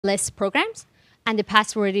less programs, and the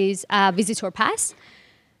password is visitor pass.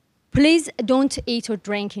 Please don't eat or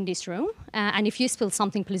drink in this room, and if you spill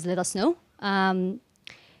something, please let us know.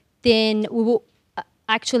 Then we will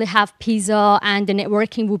actually have pizza, and the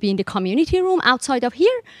networking will be in the community room outside of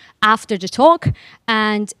here after the talk.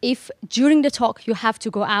 And if during the talk you have to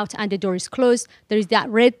go out and the door is closed, there is that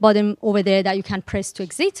red button over there that you can press to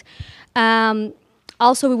exit.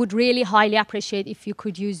 Also, we would really highly appreciate if you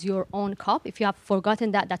could use your own cup. If you have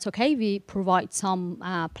forgotten that, that's okay. We provide some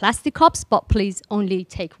plastic cups, but please only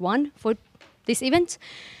take one for this event.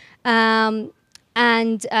 And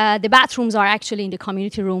the bathrooms are actually in the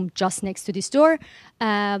community room just next to this door.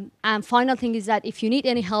 And final thing is that if you need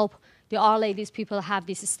any help, the Our Ladies people have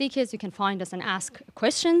these stickers. You can find us and ask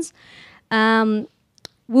questions. We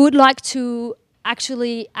would like to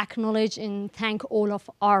actually acknowledge and thank all of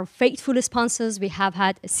our faithful sponsors. We have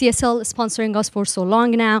had CSL sponsoring us for so long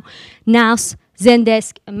now, NAS,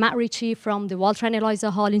 Zendesk, Matt Ritchie from the Walter and Eliza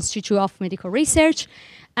Hall Institute of Medical Research,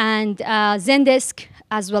 and Zendesk,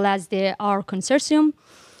 as well as our consortium.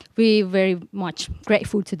 We're very much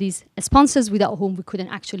grateful to these sponsors, without whom we couldn't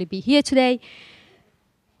actually be here today.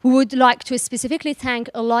 We would like to specifically thank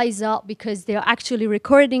Eliza because they're actually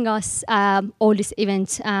recording us all this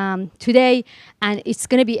event today, and it's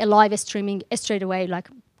going to be a live streaming straight away, like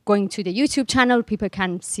going to the YouTube channel. People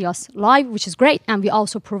can see us live, which is great, and we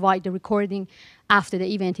also provide the recording after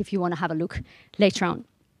the event if you want to have a look later on.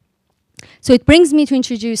 So it brings me to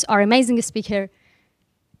introduce our amazing speaker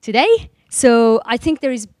today. So I think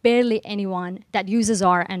there is barely anyone that uses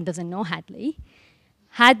R and doesn't know Hadley.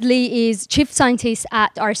 Hadley is chief scientist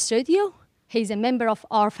at our studio. He's a member of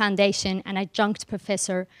our foundation and adjunct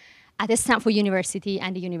professor at Stanford University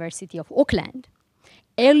and the University of Auckland.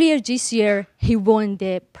 Earlier this year, he won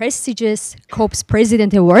the prestigious COPS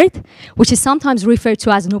President Award, which is sometimes referred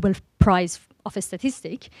to as Nobel Prize of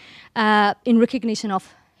Statistics, in recognition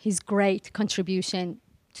of his great contribution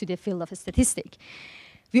to the field of statistics.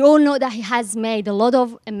 We all know that he has made a lot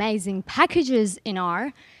of amazing packages in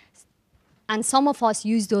R, and some of us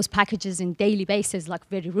use those packages in daily basis, like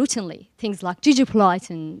very routinely, things like ggplot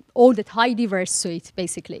and all the tidyverse suite,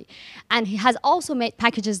 basically. And he has also made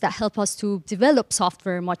packages that help us to develop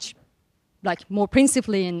software much more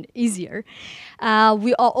principally and easier.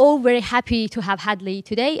 We are all very happy to have Hadley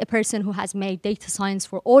today, a person who has made data science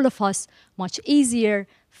for all of us much easier,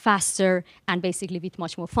 faster, and basically with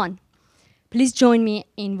much more fun. Please join me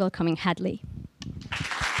in welcoming Hadley.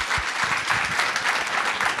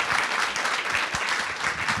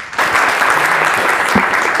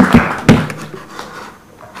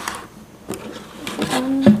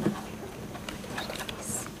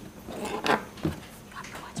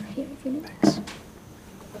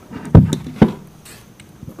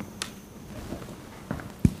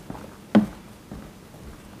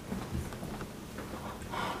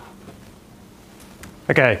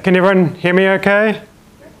 Okay, can everyone hear me okay?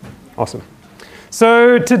 Awesome.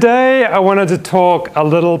 So today I wanted to talk a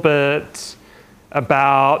little bit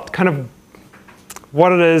about kind of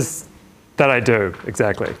what it is that I do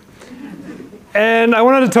exactly. And I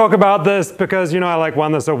wanted to talk about this because, you know, I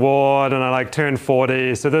won this award and I turned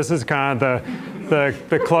 40, so this is kind of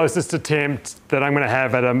the closest attempt that I'm going to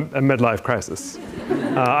have at a midlife crisis.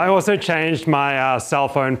 I also changed my cell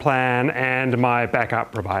phone plan and my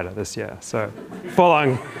backup provider this year, so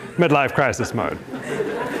full-on midlife crisis mode.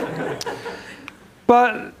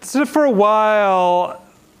 But sort of for a while,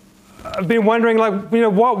 I've been wondering,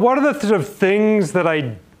 what are the sort of things that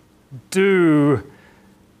I do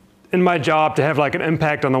in my job to have an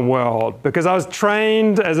impact on the world? Because I was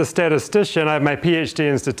trained as a statistician. I have my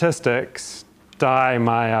PhD in statistics. Di,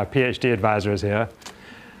 my PhD advisor, is here.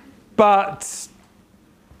 But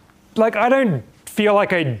I don't feel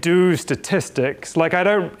like I do statistics. I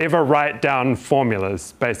don't ever write down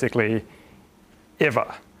formulas, basically,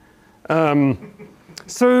 ever.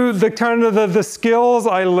 So the skills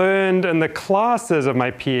I learned in the classes of my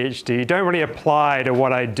PhD don't really apply to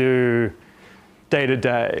what I do day to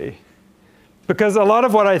day. Because a lot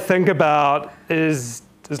of what I think about is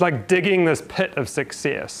like digging this pit of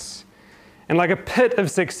success. And a pit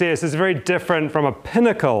of success is very different from a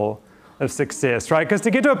pinnacle of success, right? Because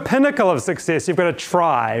to get to a pinnacle of success, you've got to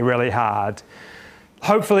try really hard.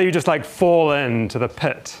 Hopefully you just fall into the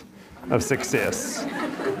pit of success.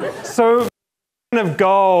 So the kind of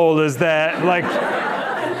goal is that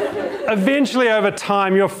eventually over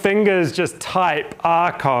time, your fingers just type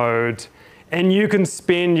R code and you can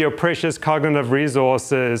spend your precious cognitive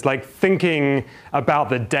resources thinking about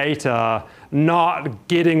the data, not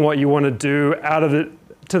getting what you want to do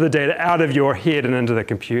to the data out of your head and into the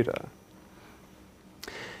computer.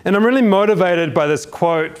 And I'm really motivated by this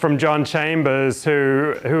quote from John Chambers,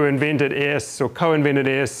 who invented S, or co-invented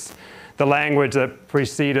S, the language that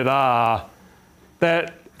preceded R,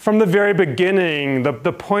 that from the very beginning, the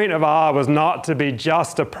point of R was not to be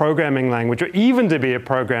just a programming language, or even to be a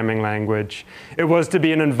programming language. It was to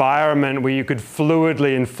be an environment where you could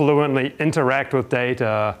fluidly and fluently interact with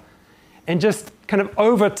data. And just kind of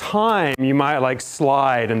over time, you might like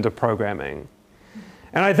slide into programming.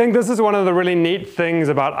 And I think this is one of the really neat things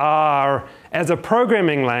about R as a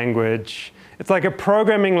programming language. It's like a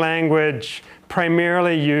programming language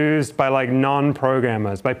primarily used by like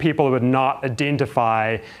non-programmers, by people who would not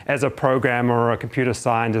identify as a programmer or a computer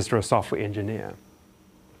scientist or a software engineer.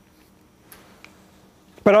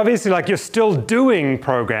 But obviously, like, you're still doing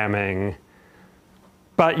programming,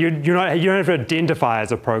 but you don't have to identify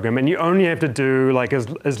as a programmer, and you only have to do like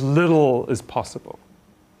as little as possible.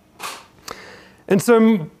 And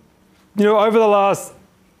so, over the last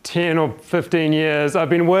 10 or 15 years, I've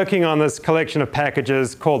been working on this collection of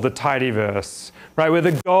packages called the Tidyverse, right, where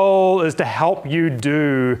the goal is to help you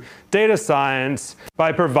do data science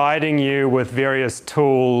by providing you with various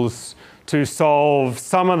tools to solve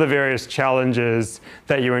some of the various challenges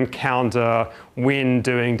that you encounter when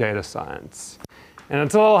doing data science. And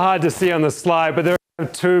it's a little hard to see on the slide, but there are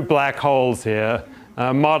two black holes here.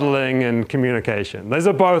 Modeling and communication. Those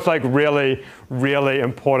are both like really, really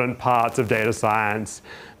important parts of data science,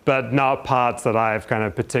 but not parts that I've kind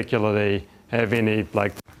of particularly have any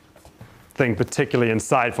like thing particularly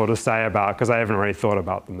insightful to say about, because I haven't really thought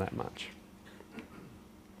about them that much.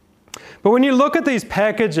 But when you look at these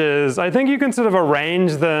packages, I think you can sort of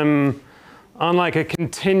arrange them on like a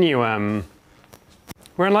continuum.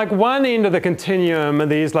 Where in like one end of the continuum are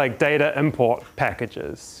these like data import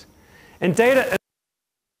packages. And data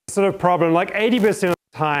sort of problem, like 80% of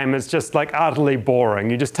the time, it's just like utterly boring.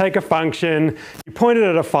 You just take a function, you point it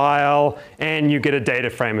at a file, and you get a data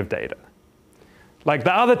frame of data. Like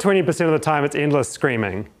the other 20% of the time, it's endless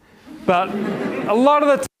screaming. But a lot of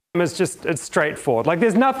the time, it's straightforward. Like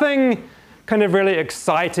there's nothing kind of really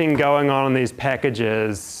exciting going on in these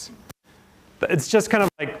packages. It's just kind of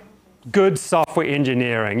like good software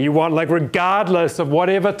engineering. You want, like, regardless of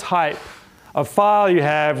whatever type of file you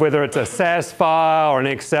have, whether it's a SAS file or an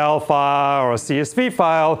Excel file or a CSV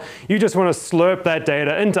file, you just want to slurp that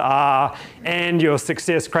data into R, and your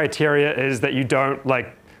success criteria is that you don't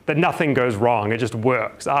that nothing goes wrong. It just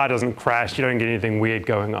works. R doesn't crash. You don't get anything weird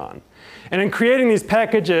going on. And in creating these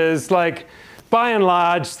packages, like, by and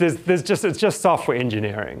large, it's just software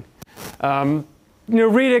engineering.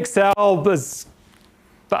 Read Excel is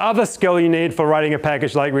the other skill you need for writing a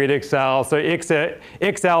package like read Excel. So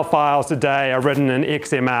Excel files today are written in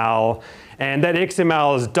XML, and that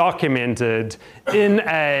XML is documented in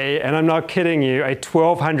and I'm not kidding you, a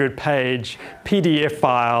 1,200-page PDF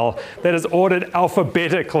file that is ordered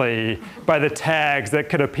alphabetically by the tags that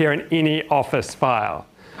could appear in any Office file.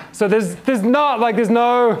 So there's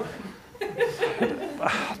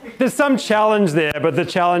some challenge there, but the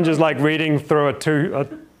challenge is like reading through a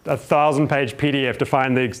 1,000-page PDF to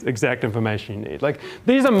find the exact information you need. Like,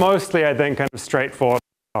 these are mostly, I think, kind of straightforward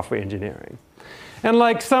software engineering. And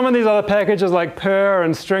like some of these other packages like purrr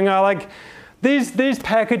and stringer, like these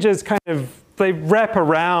packages kind of, they wrap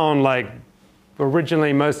around like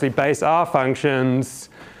originally mostly base R functions,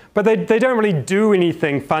 but they don't really do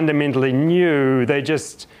anything fundamentally new. They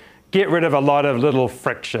just get rid of a lot of little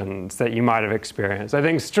frictions that you might have experienced. I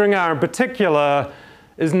think stringer in particular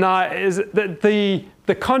is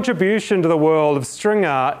the contribution to the world of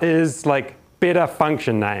stringer is like better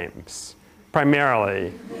function names,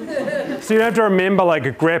 primarily. So you have to remember like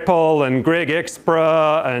grepl and greg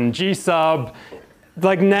expra and gsub,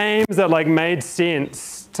 like names that like made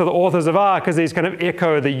sense to the authors of R, because these kind of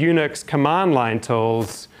echo the Unix command line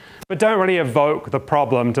tools, but don't really evoke the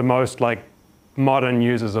problem to most like modern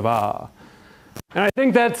users of R. And I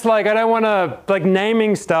think that's like, I don't want to, like,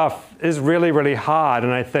 naming stuff is really, really hard,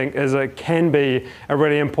 and I think can be a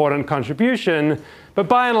really important contribution. But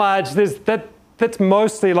by and large, that's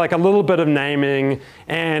mostly like a little bit of naming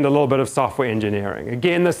and a little bit of software engineering.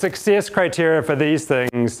 Again, the success criteria for these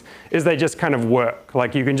things is they just kind of work.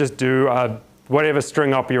 Like, you can just do whatever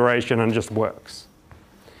string operation and it just works.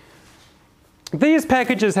 These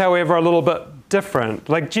packages, however, are a little bit different.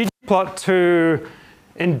 Like ggplot2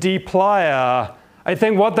 and dplyr, I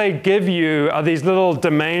think what they give you are these little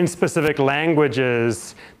domain-specific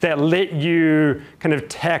languages that let you kind of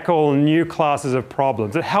tackle new classes of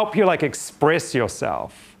problems, that help you like express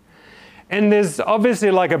yourself. And there's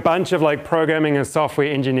obviously like a bunch of like programming and software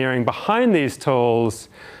engineering behind these tools,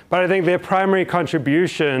 but I think their primary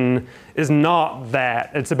contribution is not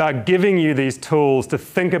that. It's about giving you these tools to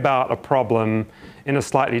think about a problem in a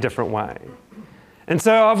slightly different way. And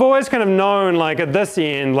so I've always kind of known, like at this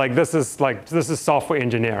end, this is software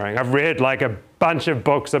engineering. I've read like a bunch of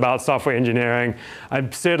books about software engineering. I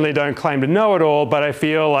certainly don't claim to know it all, but I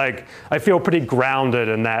feel pretty grounded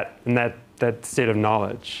in that set of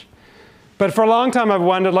knowledge. But for a long time, I've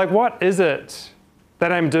wondered, like, what is it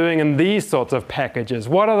that I'm doing in these sorts of packages?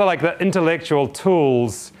 What are the intellectual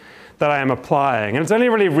tools that I am applying? And it's only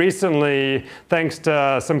really recently, thanks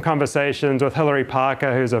to some conversations with Hilary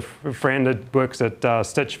Parker, who's a friend that works at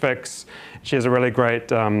Stitch Fix. She has a really great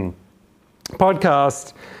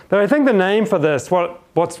podcast, that I think the name for this,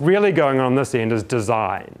 what's really going on this end, is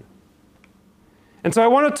design. And so I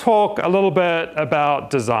want to talk a little bit about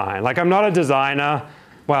design. Like, I'm not a designer.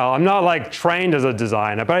 Well, I'm not like trained as a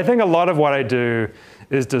designer, but I think a lot of what I do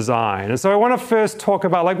is design. And so I want to first talk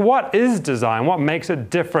about, like, what is design? What makes it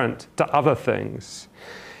different to other things?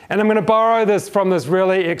 And I'm going to borrow this from this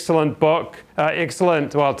really excellent book, well, it's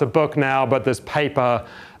a book now, but this paper,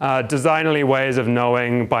 Designerly Ways of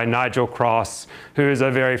Knowing by Nigel Cross, who is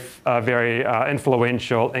a very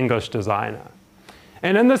influential English designer.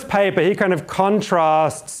 And in this paper, he kind of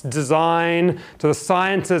contrasts design to the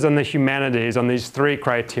sciences and the humanities on these three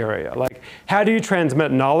criteria. Like, how do you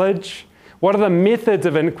transmit knowledge? What are the methods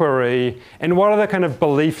of inquiry? And what are the kind of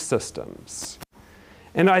belief systems?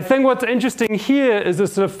 And I think what's interesting here is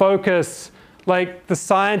this sort of focus, like the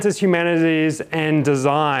sciences, humanities, and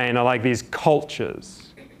design are like these cultures.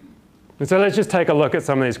 And so let's just take a look at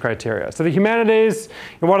some of these criteria. So the humanities,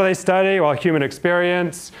 and what do they study? Well, human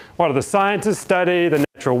experience. What do the scientists study? The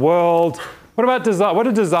natural world. What about design? What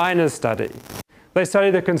do designers study? They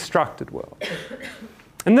study the constructed world.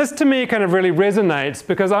 And this to me kind of really resonates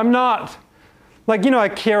because I'm not, like, I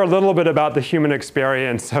care a little bit about the human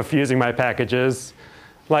experience of using my packages.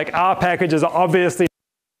 Like, our packages are obviously,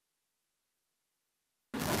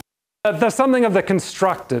 there's something of the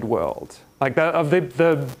constructed world. Like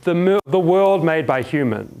the world made by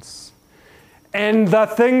humans. And the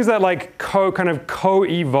things that like kind of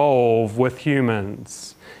co-evolve with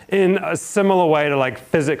humans in a similar way to like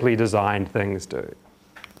physically designed things do.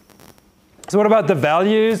 So what about the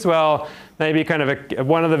values? Well, maybe kind of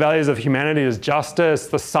one of the values of humanity is justice.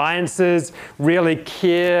 The sciences really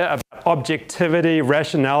care about objectivity,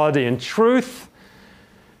 rationality, and truth.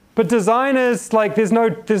 But designers, like, there's no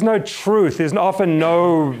truth. There's often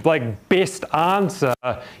no like best answer.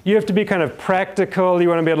 You have to be kind of practical. You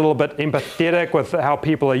want to be a little bit empathetic with how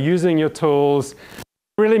people are using your tools.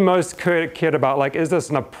 Really most cared about, like, is this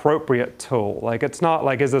an appropriate tool? Like, it's not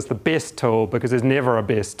like, is this the best tool? Because there's never a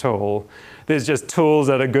best tool. There's just tools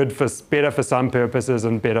that are better for some purposes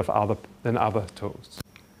and better than other tools.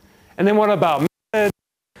 And then what about methods?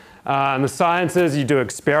 In the sciences, you do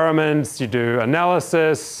experiments, you do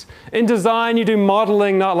analysis. In design, you do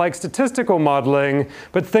modeling, not like statistical modeling,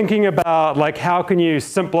 but thinking about like how can you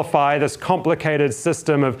simplify this complicated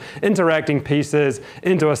system of interacting pieces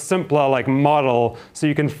into a simpler like model so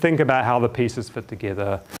you can think about how the pieces fit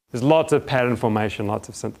together. There's lots of pattern formation, lots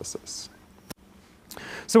of synthesis.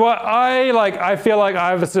 So I feel like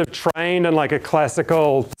I've sort of trained in like a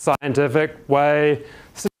classical scientific way.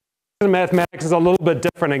 Mathematics is a little bit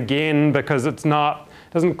different again because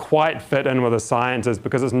doesn't quite fit in with the sciences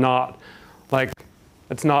because you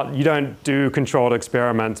don't do controlled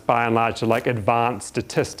experiments by and large to like advanced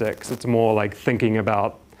statistics. It's more like thinking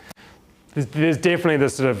about, there's definitely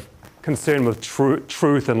this sort of concern with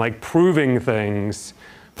truth and like proving things.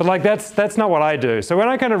 But like that's not what I do. So when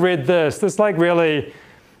I kind of read this like really,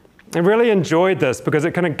 I really enjoyed this because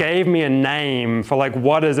it kind of gave me a name for like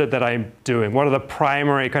what is it that I'm doing? What are the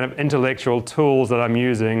primary kind of intellectual tools that I'm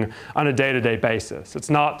using on a day-to-day basis? It's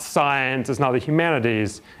not science, it's not the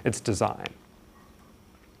humanities, it's design.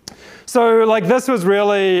 So like this was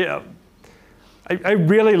really, I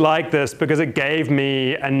really like this because it gave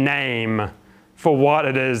me a name for what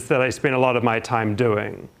it is that I spend a lot of my time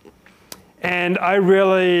doing. And I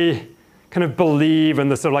really kind of believe in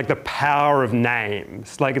the sort of like the power of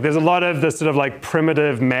names. Like there's a lot of this sort of like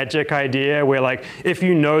primitive magic idea where like if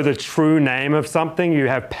you know the true name of something, you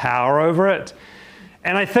have power over it.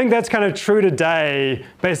 And I think that's kind of true today,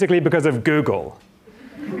 basically because of Google.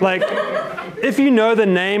 Like if you know the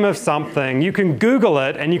name of something, you can Google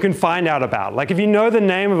it and you can find out about it. Like if you know the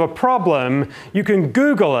name of a problem, you can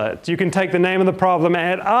Google it. You can take the name of the problem,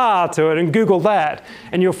 add R to it and Google that,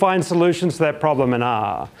 and you'll find solutions to that problem in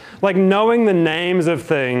R. Like knowing the names of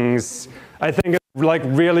things, I think is like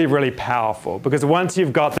really, really powerful because once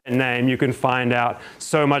you've got that name, you can find out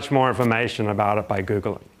so much more information about it by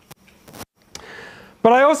Googling.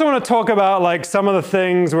 But I also want to talk about like some of the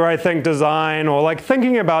things where I think design or like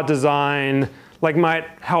thinking about design like might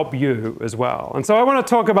help you as well. And so I want to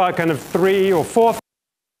talk about kind of three or four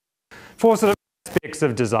sort of aspects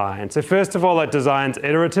of design. So first of all, that design's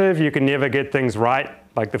iterative. You can never get things right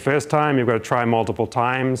like the first time. You've got to try multiple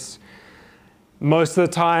times. Most of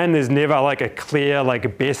the time, there's never like a clear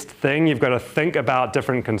like best thing. You've got to think about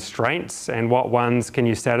different constraints and what ones can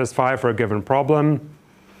you satisfy for a given problem.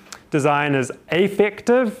 Design is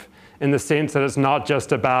affective in the sense that it's not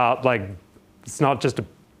just about like, it's not just a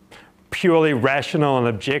purely rational and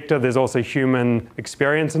objective. There's also human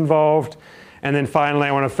experience involved. And then finally,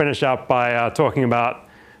 I want to finish up by talking about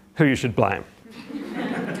who you should blame.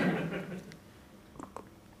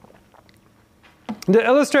 To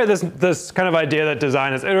illustrate this kind of idea that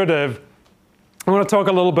design is iterative, I want to talk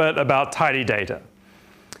a little bit about tidy data.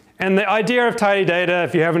 And the idea of tidy data,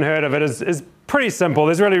 if you haven't heard of it, is pretty simple.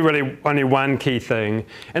 There's really only one key thing.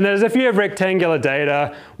 And that is if you have rectangular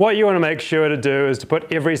data, what you want to make sure to do is to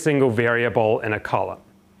put every single variable in a column.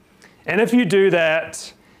 And if you do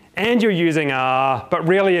that, and you're using R, but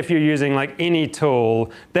really if you're using like any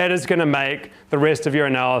tool, that is going to make the rest of your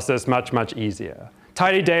analysis much easier.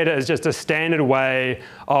 Tidy data is just a standard way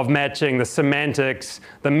of matching the semantics,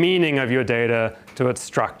 the meaning of your data to its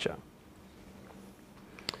structure.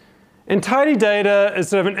 And tidy data is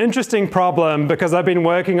sort of an interesting problem because I've been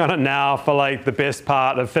working on it now for like the best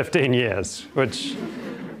part of 15 years, which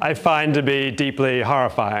I find to be deeply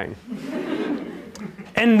horrifying.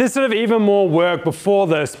 And there's sort of even more work before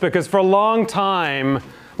this because for a long time,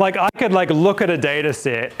 like I could like look at a data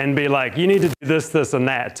set and be like, you need to do this, and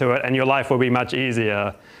that to it, and your life will be much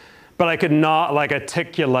easier. But I could not like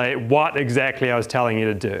articulate what exactly I was telling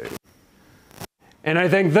you to do. And I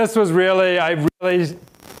think this was really, I really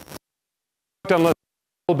worked on this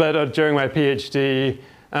a little bit during my PhD.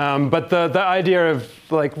 But the idea of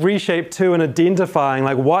like Reshape2 and identifying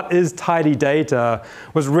like what is tidy data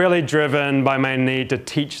was really driven by my need to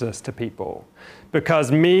teach this to people.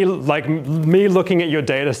 Because me looking at your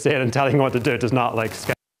data set and telling you what to do does not like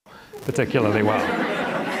scale particularly well.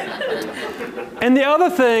 And the other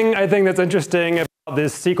thing I think that's interesting about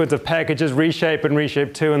this sequence of packages, Reshape and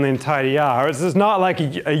Reshape2 and then tidyr, is it's not like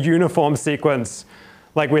a uniform sequence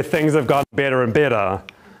like where things have gotten better and better.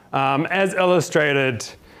 As illustrated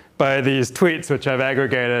by these tweets which I've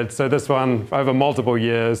aggregated, so this one over multiple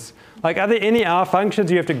years. Like, are there any R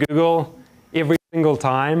functions you have to Google every single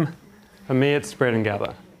time? For me, it's spread and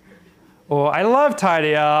gather. Or I love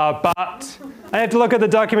tidyr, but I have to look at the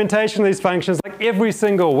documentation of these functions like every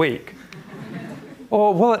single week.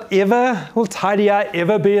 Or will tidyr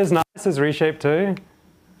ever be as nice as Reshape2?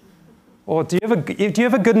 Or do you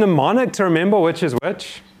have a good mnemonic to remember which is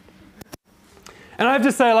which? And I have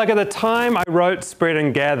to say, like at the time I wrote spread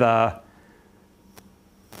and gather,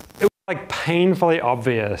 it was like painfully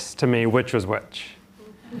obvious to me which was which.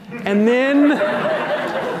 And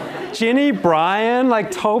then Jenny Bryan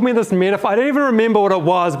like told me this metaphor. I don't even remember what it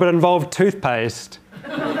was, but it involved toothpaste.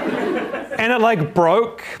 And it like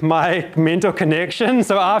broke my mental connection.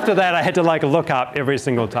 So after that, I had to like look up every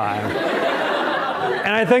single time.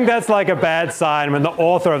 And I think that's like a bad sign when the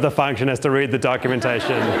author of the function has to read the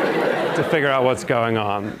documentation to figure out what's going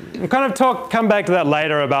on. We'll kind of come back to that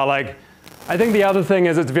later about like, I think the other thing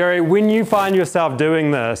is it's when you find yourself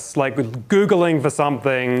doing this, like Googling for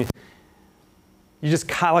something, you just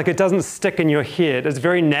can't, like it doesn't stick in your head. It's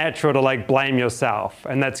very natural to like blame yourself.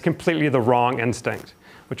 And that's completely the wrong instinct,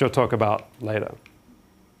 which we'll talk about later.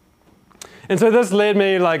 And so this led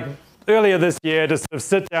me like earlier this year to sort of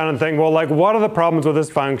sit down and think, well, like what are the problems with this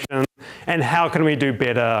function and how can we do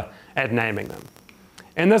better at naming them?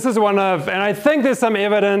 And this is and I think there's some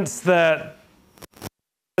evidence that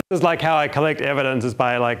this is like how I collect evidence is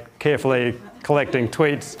by like carefully collecting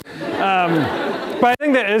tweets. But I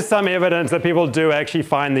think there is some evidence that people do actually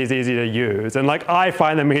find these easy to use. And like I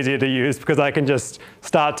find them easier to use because I can just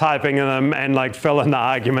start typing in them and like fill in the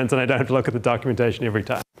arguments and I don't have to look at the documentation every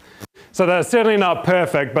time. So they're certainly not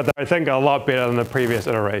perfect, but I think a lot better than the previous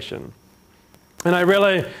iteration. And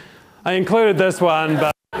I included this one,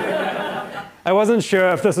 but I wasn't sure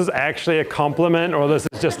if this is actually a compliment or this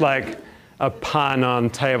is just like a pun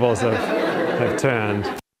on tables have turned.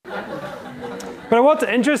 But what's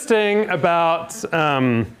interesting about,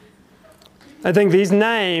 I think these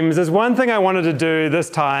names, is one thing I wanted to do this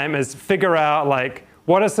time is figure out like,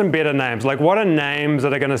 what are some better names? Like what are names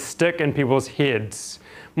that are going to stick in people's heads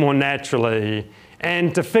more naturally?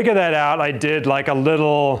 And to figure that out, I did like a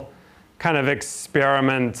little kind of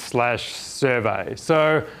experiment / survey.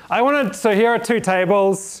 So here are two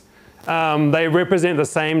tables. They represent the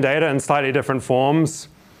same data in slightly different forms.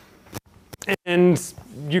 And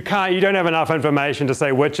you don't have enough information to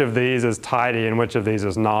say which of these is tidy and which of these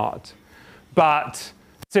is not. But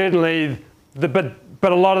certainly, but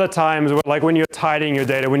a lot of the times, like when you're tidying your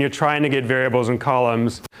data, when you're trying to get variables and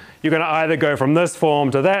columns, you're going to either go from this form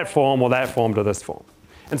to that form or that form to this form.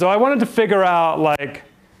 And so I wanted to figure out, like,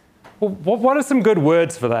 well, what are some good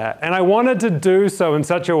words for that? And I wanted to do so in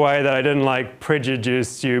such a way that I didn't like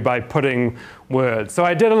prejudice you by putting words. So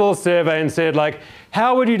I did a little survey and said, like,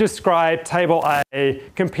 how would you describe table A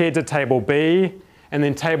compared to table B, and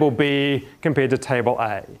then table B compared to table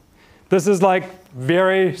A? This is like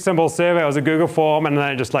very simple survey. It was a Google form, and then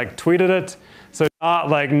I just like tweeted it. So not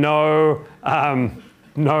like no,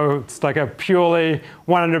 it's like a purely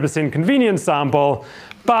 100% convenience sample.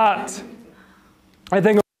 But I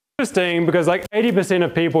think interesting because like 80%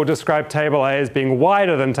 of people describe table A as being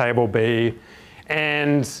wider than table B,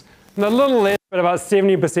 and a little less, but about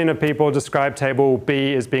 70% of people describe table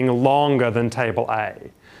B as being longer than table A.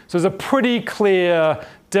 So it's a pretty clear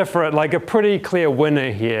like a pretty clear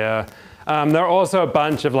winner here. There are also a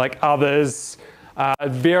bunch of like others.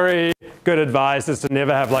 Very good advice is to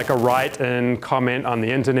never have like a write-in comment on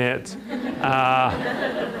the internet.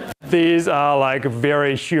 These are like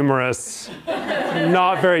very humorous,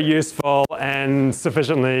 not very useful, and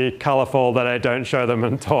sufficiently colorful that I don't show them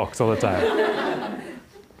in talks all the time.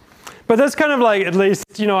 But that's kind of like, at least,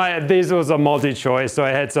 these was a multi-choice, so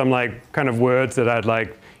I had some like kind of words that I'd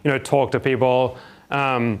like, talk to people.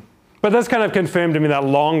 But this kind of confirmed to me that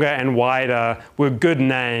longer and wider were good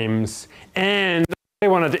names, and I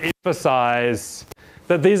wanted to emphasize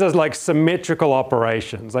that these are like symmetrical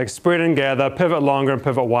operations, like spread and gather, pivot longer and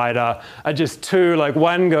pivot wider are just two, like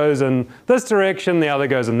one goes in this direction, the other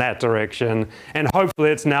goes in that direction. And hopefully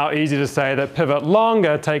it's now easy to say that pivot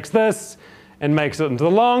longer takes this and makes it into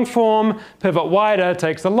the long form, pivot wider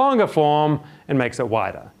takes the longer form and makes it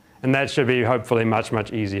wider. And that should be hopefully much,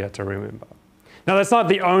 much easier to remember. Now that's not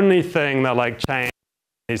the only thing that like change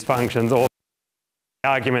these functions, or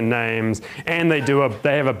argument names, and they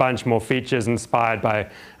have a bunch more features inspired by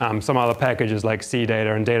some other packages like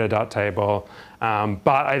CData and data.table.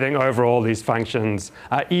 But I think overall these functions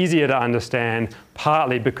are easier to understand,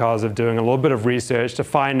 partly because of doing a little bit of research to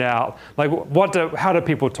find out like how do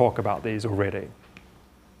people talk about these already.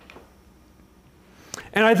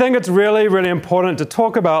 And I think it's really, really important to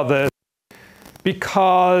talk about this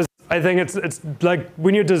because I think it's like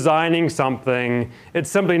when you're designing something, it's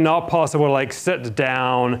simply not possible to like sit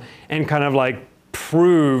down and kind of like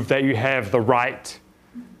prove that you have the right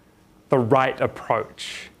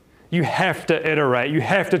approach. You have to iterate, you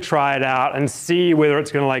have to try it out and see whether it's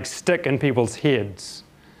going to like stick in people's heads.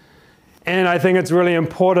 And I think it's really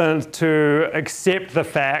important to accept the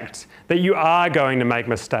fact that you are going to make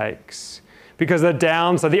mistakes. Because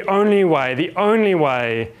the only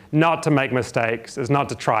way not to make mistakes is not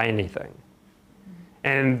to try anything.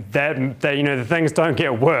 And that the things don't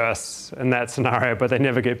get worse in that scenario, but they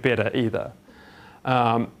never get better either.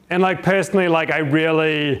 And like personally, I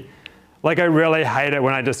really hate it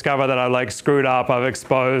when I discover that I like screwed up. I've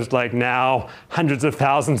exposed like now hundreds of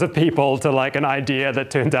thousands of people to like an idea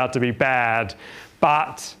that turns out to be bad.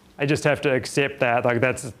 But I just have to accept that. Like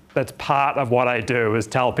that's part of what I do, is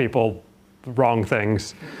tell people wrong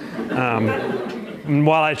things. And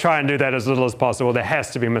while I try and do that as little as possible, there has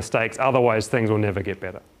to be mistakes, otherwise things will never get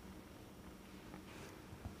better.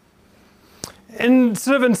 And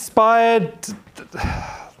sort of inspired,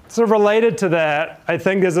 sort of related to that, I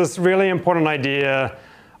think there's this really important idea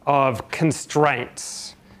of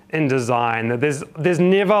constraints in design. That there's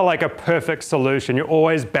never like a perfect solution. You're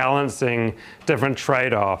always balancing different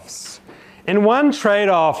trade-offs. And one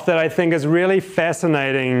trade-off that I think is really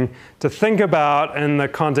fascinating to think about in the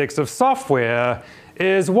context of software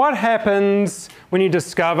is what happens when you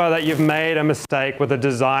discover that you've made a mistake with the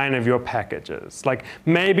design of your packages. Like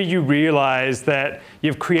maybe you realize that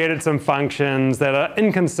you've created some functions that are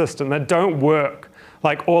inconsistent, that don't work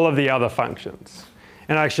like all of the other functions.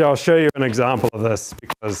 And actually I'll show you an example of this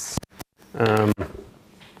because I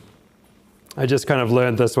just kind of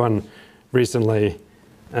learned this one recently.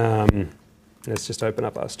 Let's just open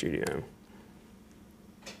up our studio.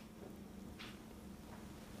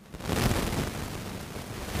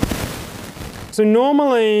 So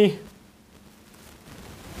normally,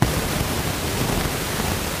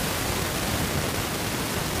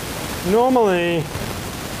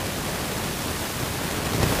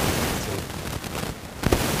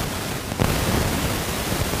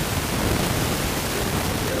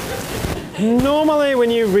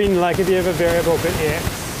 when you read, like if you have a variable called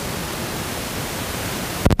x,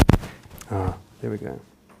 there we go.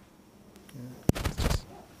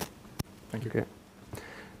 Thank you. Okay.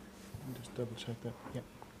 Just double check that. Yeah.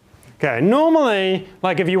 Okay, normally,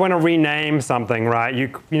 like if you want to rename something, right,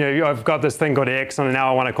 you know, I've got this thing called X and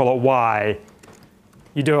now I want to call it Y.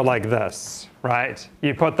 You do it like this, right?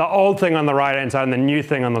 You put the old thing on the right-hand side and the new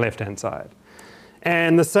thing on the left-hand side.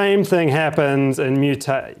 And the same thing happens in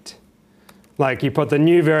mutate. Like you put the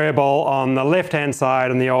new variable on the left-hand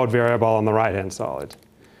side and the old variable on the right-hand side.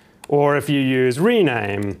 Or if you use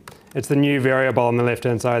rename, it's the new variable on the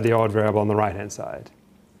left-hand side, the old variable on the right-hand side.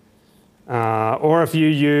 Or if you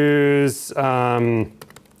use, this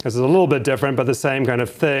is a little bit different, but the same kind of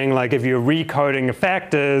thing, like if you're recoding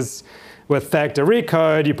factors with factor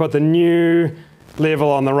recode, you put the new level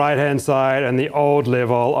on the right-hand side and the old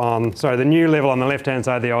level on, sorry, the new level on the left-hand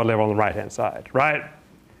side, the old level on the right-hand side, right?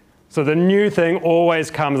 So the new thing always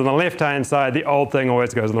comes on the left-hand side, the old thing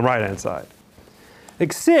always goes on the right-hand side.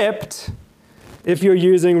 Except if you're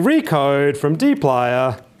using recode from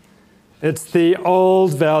dplyr, it's the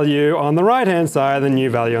old value on the right-hand side, the new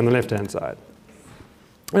value on the left-hand side.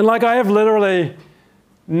 And like I have literally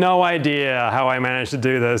no idea how I managed to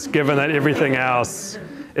do this, given that everything else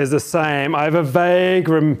is the same. I have a vague,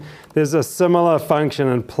 there's a similar function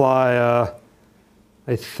in plyr,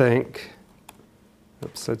 I think.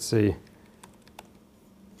 Oops, let's see.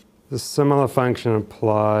 There's a similar function in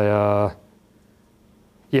plyr.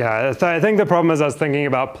 Yeah, I think the problem is I was thinking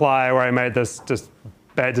about plyr where I made this just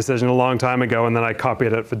bad decision a long time ago and then I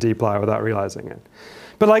copied it for dplyr without realizing it.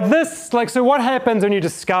 But like this, like, so what happens when you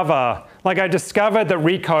discover, like I discovered that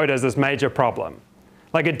recode is this major problem.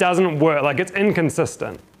 Like it doesn't work, like it's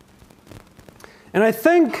inconsistent. And I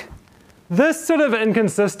think this sort of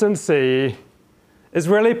inconsistency is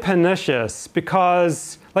really pernicious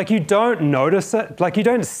because like you don't notice it, like you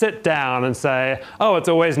don't sit down and say, oh, it's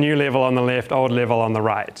always new level on the left, old level on the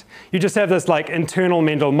right. You just have this like internal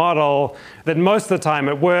mental model that most of the time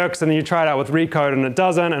it works and then you try it out with recode and it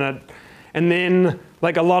doesn't and then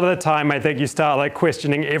like a lot of the time I think you start like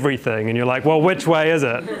questioning everything and you're like, well, which way is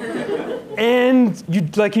it? And you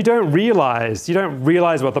don't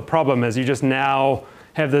realize what the problem is. You just now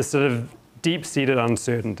have this sort of deep-seated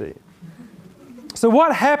uncertainty. So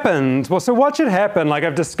what happened? Well, so what should happen? Like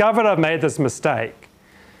I've discovered I've made this mistake.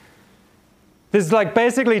 There's like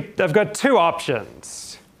basically, I've got two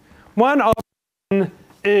options. One option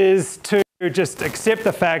is to just accept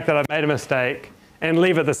the fact that I've made a mistake and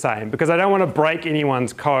leave it the same because I don't want to break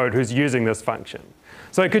anyone's code who's using this function.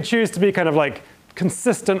 So I could choose to be kind of like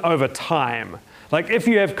consistent over time. Like if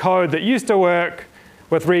you have code that used to work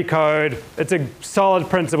with recode, it's a solid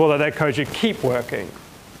principle that that code should keep working.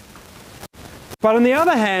 But on the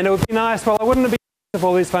other hand, it would be nice, well, it wouldn't it be nice if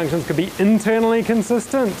all these functions could be internally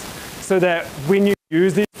consistent so that when you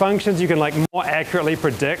use these functions, you can like more accurately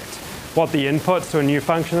predict what the inputs to a new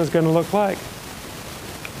function is going to look like.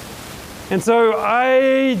 And so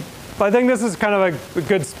I think this is kind of a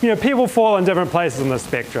good, people fall in different places on the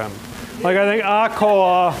spectrum. Like I think R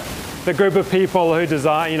core, the group of people who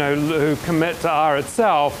design, who commit to R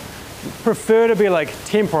itself, prefer to be like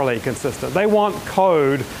temporally consistent. They want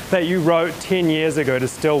code that you wrote 10 years ago to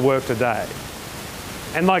still work today.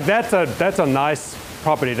 And like that's a nice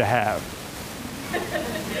property to have.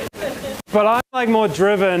 But I'm like more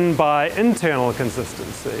driven by internal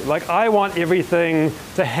consistency. Like I want everything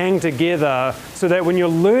to hang together so that when you're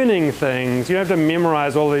learning things, you don't have to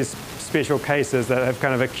memorize all these special cases that have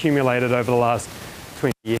kind of accumulated over the last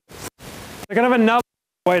 20 years. So kind of another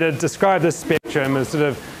way to describe this spectrum is sort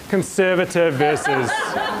of conservative versus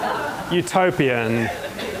utopian.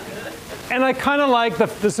 And I kind of like the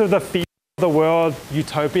sort of the feel of the world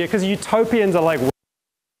utopia, because utopians are like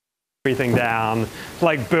everything down to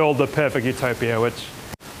like build the perfect utopia, which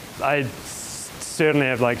I certainly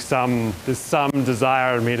have like there's some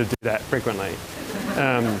desire in me to do that frequently.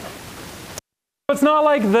 It's not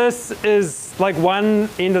like this is like one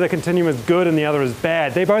end of the continuum is good and the other is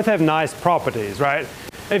bad. They both have nice properties, right?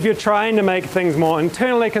 If you're trying to make things more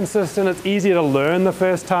internally consistent, it's easier to learn the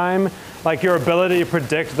first time. Like your ability to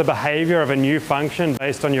predict the behavior of a new function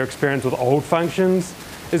based on your experience with old functions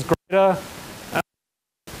is greater. On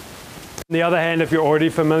the other hand, if you're already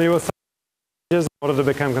familiar with changes in order to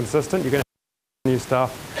become consistent, you're going to have new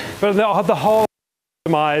stuff. But the whole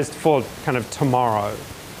is optimized for kind of tomorrow.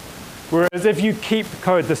 Whereas if you keep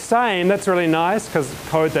code the same, that's really nice because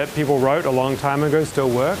code that people wrote a long time ago still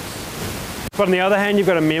works. But on the other hand, you've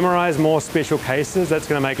got to memorize more special cases. That's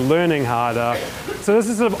going to make learning harder. So this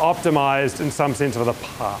is sort of optimized in some sense for the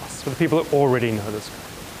past, for the people who already know this code.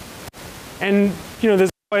 And there's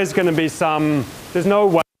always going to be there's no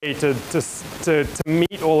way to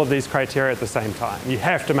meet all of these criteria at the same time. You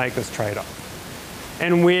have to make this trade-off.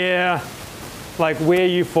 And where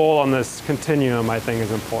you fall on this continuum, I think,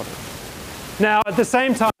 is important. Now, at the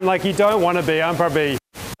same time, like you don't want to be, I'm probably,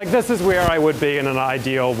 like this is where I would be in an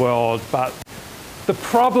ideal world, but the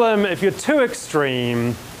problem, if you're too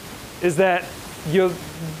extreme, is that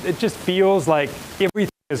it just feels like everything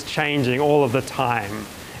is changing all of the time.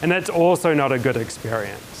 And that's also not a good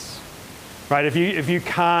experience, right? If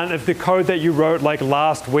the code that you wrote like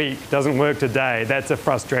last week doesn't work today, that's a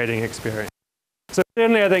frustrating experience. So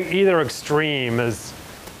certainly I think either extreme is,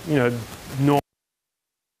 not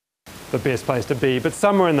the best place to be, but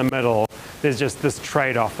somewhere in the middle, there's just this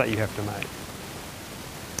trade-off that you have to make.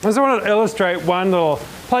 I just want to illustrate one little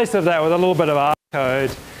place of that with a little bit of R code,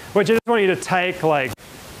 which I just want you to take like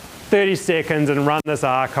 30 seconds and run this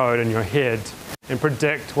R code in your head and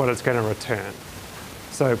predict what it's going to return.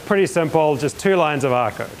 So pretty simple, just 2 lines of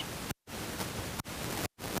R code.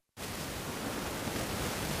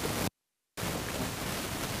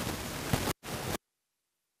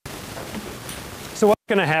 So what's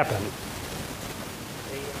going to happen?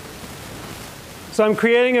 So I'm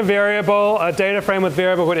creating a variable, a data frame with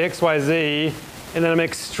variable called xyz, and then I'm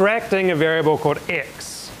extracting a variable called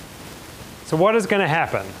x. So what is going to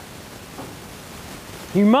happen?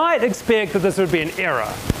 You might expect that this would be an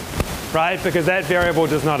error, right? Because that variable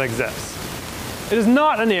does not exist. It is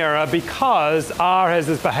not an error because R has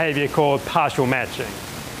this behavior called partial matching.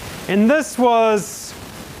 And this was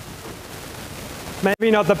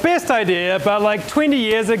maybe not the best idea, but like 20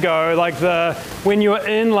 years ago, like when you were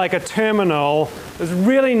in like a terminal, it was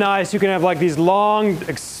really nice. You can have like these long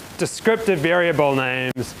descriptive variable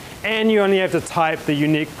names, and you only have to type the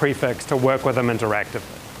unique prefix to work with them interactively.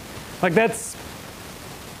 Like that's,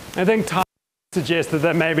 I think time suggested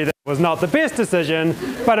that maybe that was not the best decision,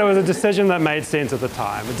 but it was a decision that made sense at the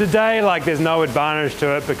time. And today, like there's no advantage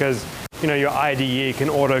to it because your IDE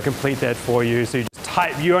can auto-complete that for you. So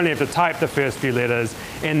you only have to type the first few letters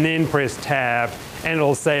and then press tab, and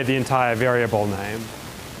it'll save the entire variable name.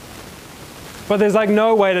 But there's like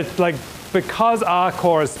no way to, because R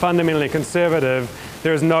core is fundamentally conservative,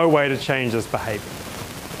 there is no way to change this behavior.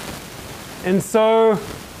 And so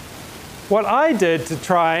what I did to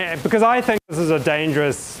try, because I think this is a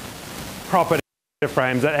dangerous property of data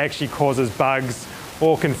frames that actually causes bugs,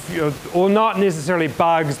 or not necessarily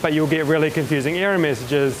bugs, but you'll get really confusing error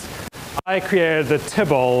messages, I created the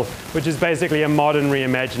Tibble, which is basically a modern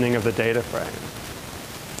reimagining of the data frame.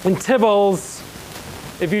 In Tibbles,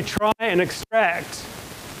 if you try and extract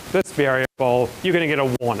this variable, you're going to get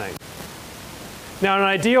a warning. Now, in an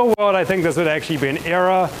ideal world, I think this would actually be an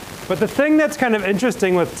error. But the thing that's kind of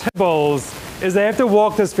interesting with Tibbles is they have to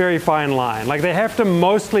walk this very fine line. Like they have to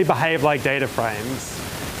mostly behave like data frames.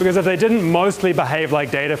 Because if they didn't mostly behave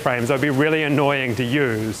like data frames, it would be really annoying to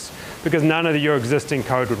use because none of your existing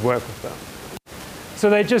code would work with them. So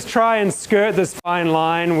they just try and skirt this fine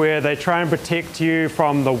line where they try and protect you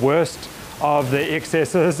from the worst of the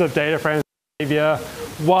excesses of data frame behavior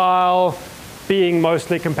while being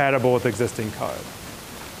mostly compatible with existing code.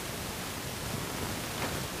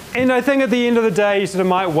 And I think at the end of the day, you sort of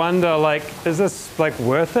might wonder, like, is this like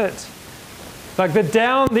worth it? Like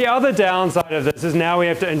the other downside of this is now we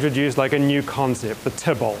have to introduce like a new concept, the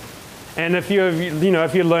Tibble. And if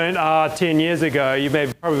you learned R 10 years ago, you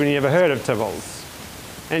may probably never heard of Tibbles.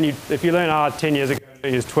 And if you learned R 10 years ago to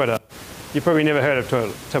use Twitter, you probably never heard of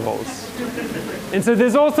Tibbles. And so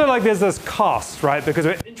there's this cost, right? Because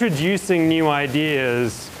we're introducing new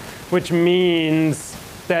ideas, which means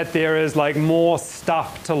that there is like more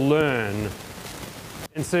stuff to learn.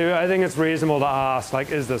 And so I think it's reasonable to ask,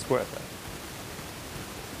 like, is this worth it?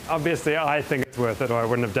 Obviously, I think it's worth it or I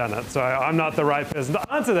wouldn't have done it. So I'm not the right person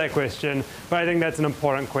to answer that question, but I think that's an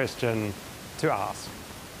important question to ask.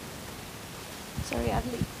 Sorry,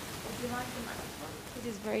 Hadley, would you like the microphone? It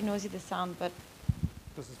is very noisy, the sound, but...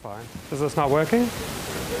 This is fine. Is this not working? It's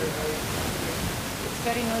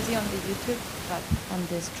very noisy on the YouTube, but on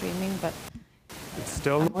the streaming, but... It's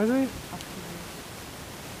still noisy?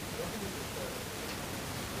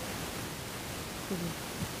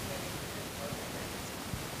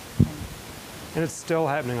 And it's still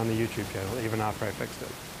happening on the YouTube channel, even after I fixed it.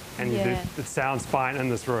 And yeah. It sounds fine in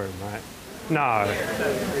this room, right? No.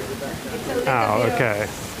 Oh, okay.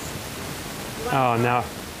 Oh, now.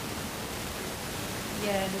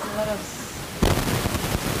 Yeah, there's a lot of...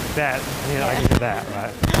 That, yeah, I can hear that,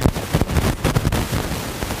 right?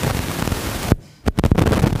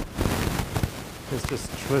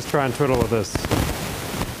 Let's try and twiddle with this.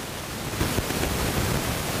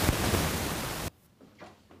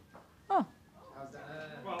 Oh.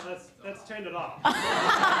 Well, let's turn it off.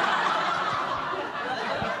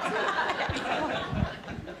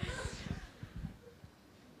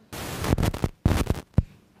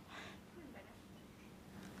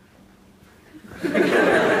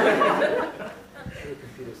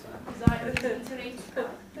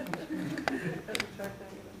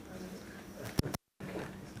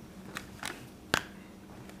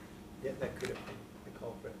 that could have been the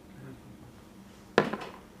culprit.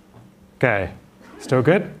 Okay, still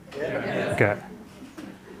good? Yeah. Okay.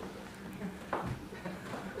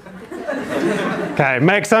 Okay,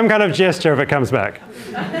 make some kind of gesture if it comes back.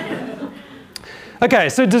 Okay,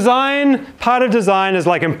 so design, part of design is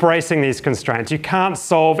like embracing these constraints. You can't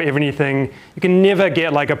solve everything. You can never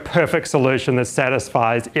get like a perfect solution that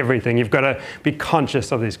satisfies everything. You've got to be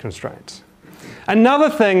conscious of these constraints.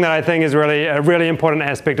 Another thing that I think is really a really important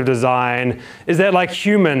aspect of design is that like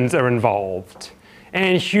humans are involved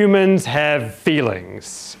and humans have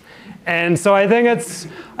feelings. And so I think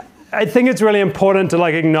it's really important to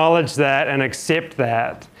like acknowledge that and accept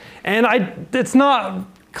that. And it's not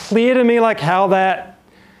clear to me like how that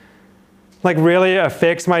like really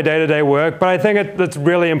affects my day-to-day work, but I think it's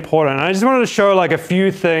really important. And I just wanted to show like a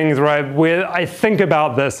few things where I think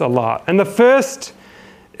about this a lot. And the first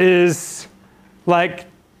is like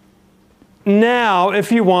now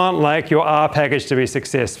if you want like your R package to be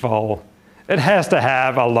successful, it has to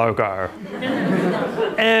have a logo.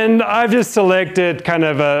 And I've just selected kind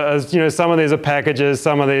of some of these are packages,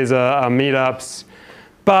 some of these are meetups,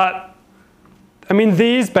 but I mean,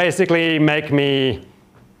 these basically make me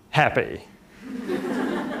happy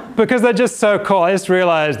because they're just so cool. I just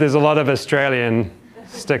realized there's a lot of Australian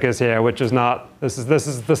stickers here, which is not, this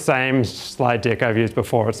is the same slide deck I've used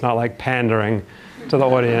before. It's not like pandering to the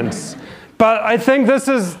audience. But I think this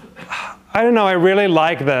is, I don't know, I really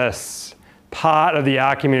like this part of the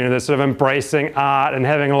art community, this sort of embracing art and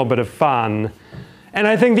having a little bit of fun. And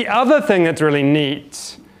I think the other thing that's really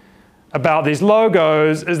neat about these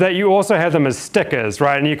logos is that you also have them as stickers,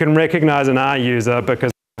 right? And you can recognize an R user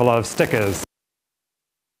because they have a lot of stickers.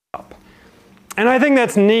 And I think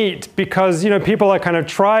that's neat because people are kind of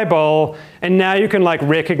tribal, and now you can like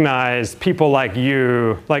recognize people like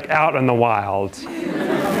you like out in the wild.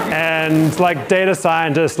 And like data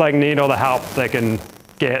scientists like need all the help they can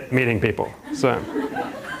get meeting people.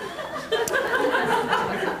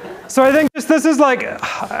 So I think this is like,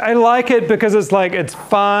 I like it because it's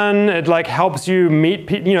fun, it like helps you meet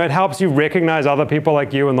people, it helps you recognize other people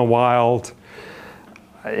like you in the wild.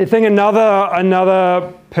 I think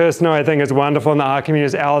another person who I think is wonderful in the art community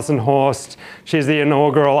is Alison Horst. She's the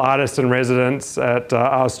inaugural artist in residence at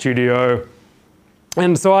our studio.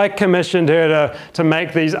 And so I commissioned her to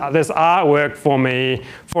make this artwork for me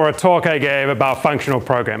for a talk I gave about functional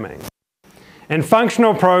programming. And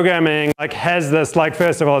functional programming like has this, like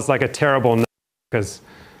first of all, it's like a terrible name because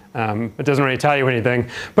it doesn't really tell you anything,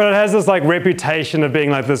 but it has this like reputation of being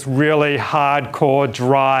like this really hardcore,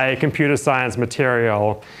 dry computer science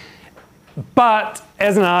material. But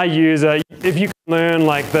as an R user, if you can learn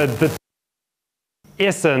like the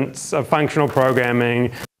essence of functional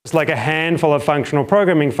programming, it's like a handful of functional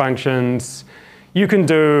programming functions, you can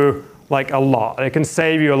do like a lot. It can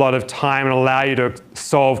save you a lot of time and allow you to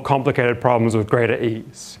solve complicated problems with greater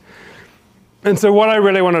ease. And so what I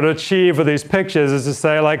really wanted to achieve with these pictures is to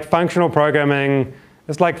say like functional programming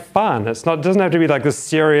is like fun. It doesn't have to be like this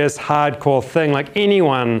serious hardcore thing. Like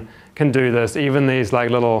anyone can do this, even these like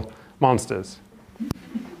little monsters.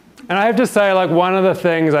 And I have to say like one of the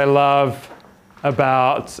things I love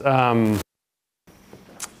about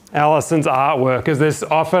Alison's artwork is there's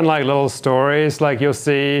often like little stories. Like you'll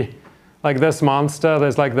see like this monster,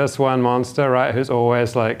 there's like this one monster, right, who's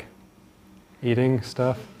always like eating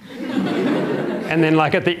stuff. And then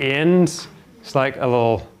like at the end, it's like a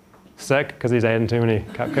little sick because he's eaten too many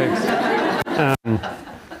cupcakes.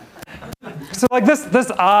 So like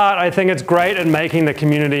this art, I think it's great at making the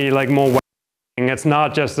community like more welcoming. It's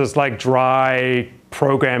not just this like dry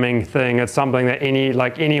programming thing. It's something that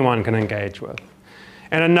anyone can engage with.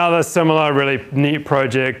 And another similar really neat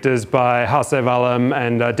project is by Hasse Wallem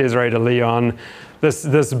and Desiree de Leon.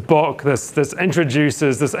 This book, this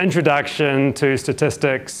introduces this introduction to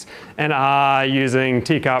statistics and R using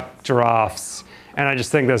teacup giraffes. And I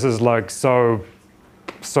just think this is like so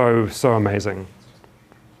amazing.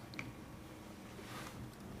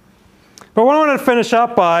 But what I want to finish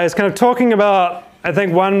up by is kind of talking about, I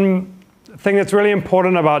think, one thing that's really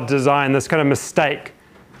important about design, this kind of mistake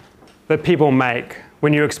that people make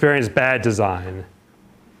when you experience bad design.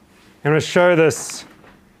 I'm going to show this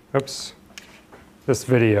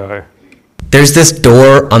video. There's this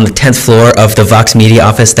door on the 10th floor of the Vox Media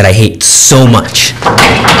office that I hate so much.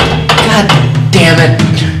 God damn it.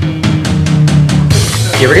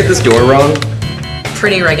 You ever get this door wrong?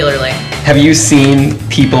 Pretty regularly. Have you seen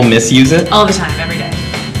people misuse it? All the time, every day.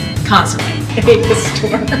 Constantly. I hate this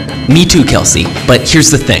door. Me too, Kelsey. But here's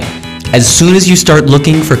the thing. As soon as you start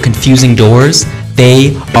looking for confusing doors,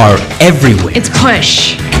 they are everywhere. It's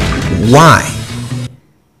push. Why?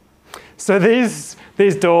 So these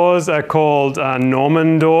doors are called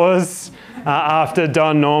Norman doors, after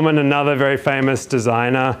Don Norman, another very famous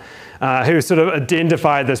designer, who sort of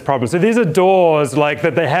identified this problem. So these are doors like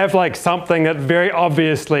that they have like something that very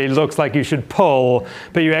obviously looks like you should pull,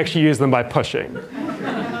 but you actually use them by pushing.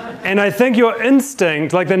 And I think your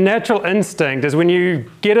instinct, like the natural instinct, is when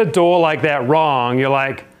you get a door like that wrong, you're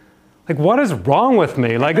like, what is wrong with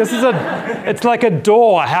me? Like it's like a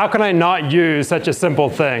door. How can I not use such a simple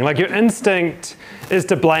thing? Like your instinct is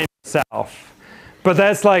to blame yourself. But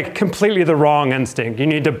that's like completely the wrong instinct. You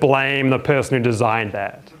need to blame the person who designed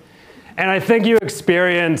that. And I think you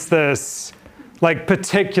experience this like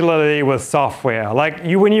particularly with software. Like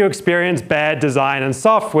when you experience bad design in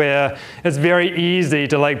software, it's very easy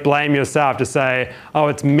to like blame yourself, to say, oh,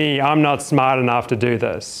 it's me, I'm not smart enough to do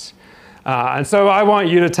this. And so I want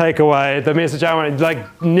you to take away the message I want, like,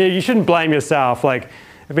 you shouldn't blame yourself. Like,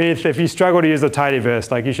 if you struggle to use the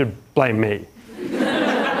tidyverse, like, you should blame me.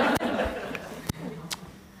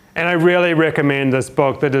 And I really recommend this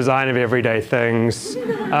book, The Design of Everyday Things,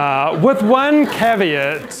 with one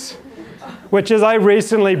caveat, which is I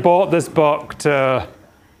recently bought this book to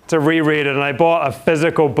reread it, and I bought a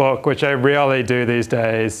physical book, which I rarely do these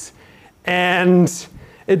days. And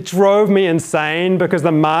it drove me insane because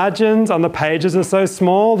the margins on the pages are so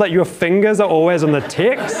small that your fingers are always on the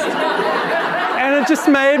text. And it just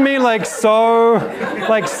made me like so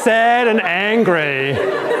like sad and angry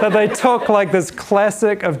that they took like this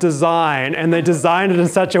classic of design and they designed it in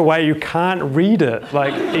such a way you can't read it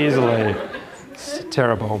like easily. It's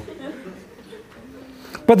terrible.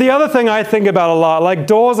 But the other thing I think about a lot, like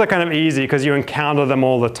doors are kind of easy because you encounter them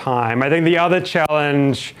all the time. I think the other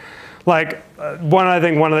challenge, like one of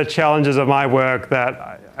the challenges of my work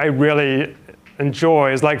that I really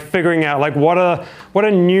enjoy is like figuring out like what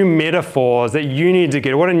are new metaphors that you need to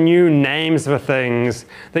get, what are new names for things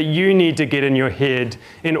that you need to get in your head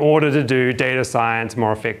in order to do data science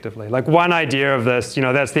more effectively. Like one idea of this,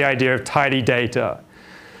 that's the idea of tidy data.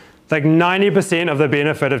 Like 90% of the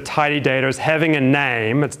benefit of tidy data is having a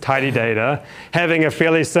name, it's tidy data, having a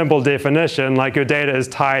fairly simple definition, like your data is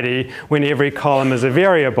tidy when every column is a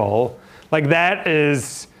variable. Like that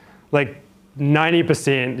is like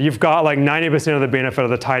 90%, you've got like 90% of the benefit of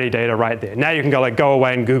the tidy data right there. Now you can go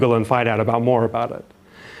away and Google and find out about more about it.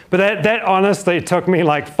 But that honestly took me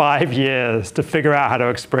like 5 years to figure out how to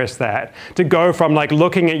express that. To go from like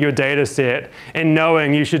looking at your data set and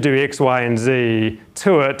knowing you should do X, Y, and Z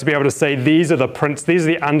to it, to be able to say these are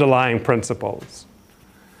the underlying principles.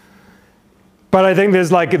 But I think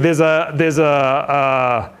there's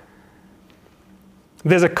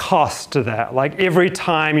a cost to that. Like every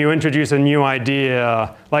time you introduce a new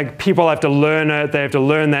idea, like people have to learn it, they have to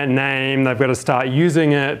learn that name, they've got to start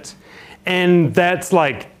using it. And that's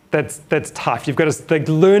tough. You've got to, like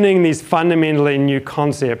learning these fundamentally new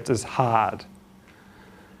concepts is hard.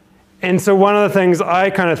 And so one of the things I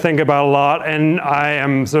kind of think about a lot, and I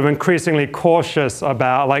am sort of increasingly cautious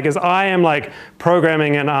about, like, is I am like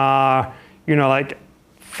programming in R, like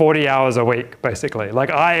 40 hours a week, basically. Like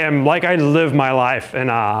I live my life in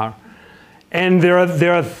R. And there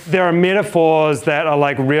are metaphors that are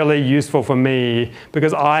like really useful for me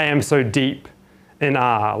because I am so deep in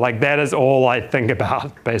R. Like that is all I think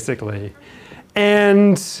about, basically.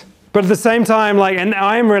 But at the same time, and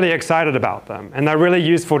I'm really excited about them, and they're really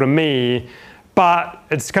useful to me, but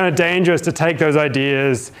it's kind of dangerous to take those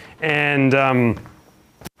ideas and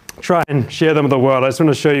try and share them with the world. I just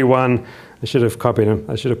want to show you one. I should have copied them.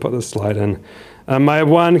 I should have put this slide in. My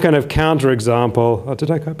one kind of counter example. Oh,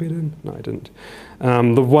 did I copy it in? No, I didn't.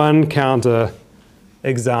 The one counter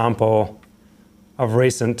example of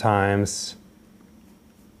recent times.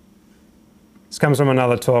 This comes from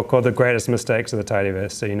another talk called The Greatest Mistakes of the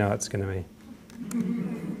Tidyverse, so you know it's going to be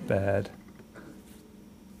bad.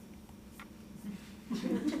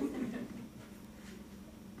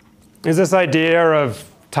 Is this idea of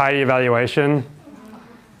tidy evaluation?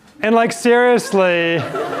 And like seriously,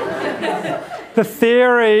 the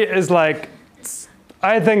theory is like,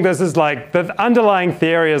 I think this is like, the underlying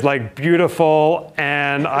theory is like beautiful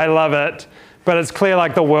and I love it, but it's clear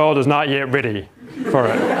like the world is not yet ready for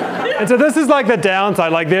it. And so this is like the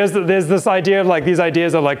downside. Like there's this idea of like these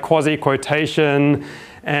ideas of like quasi-quotation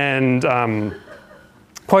and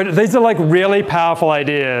these are like really powerful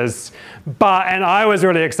ideas, and I was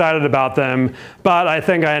really excited about them, but I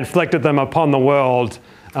think I inflicted them upon the world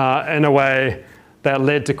in a way that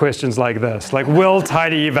led to questions like this. Like, will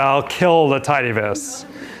tidy eval kill the tidyverse?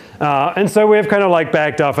 And so we've kind of like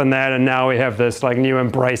backed off on that, and now we have this like new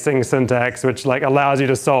embracing syntax, which like allows you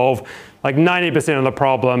to solve like 90% of the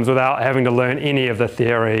problems without having to learn any of the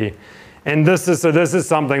theory. And this is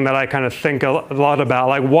something that I kind of think a lot about.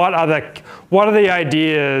 Like, what are the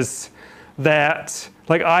ideas that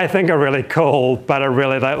like I think are really cool, but are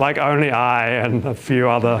really like only I and a few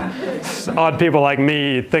other odd people like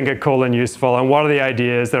me think are cool and useful? And what are the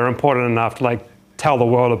ideas that are important enough to like tell the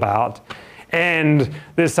world about? And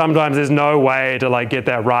sometimes there's no way to like get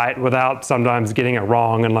that right without sometimes getting it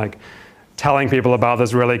wrong and like telling people about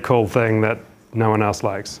this really cool thing that no one else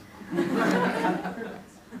likes.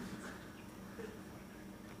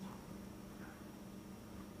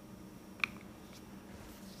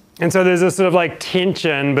 And so there's this sort of like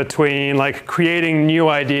tension between like creating new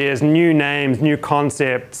ideas, new names, new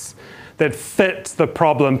concepts that fit the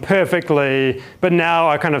problem perfectly, but now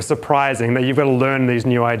are kind of surprising that you've got to learn these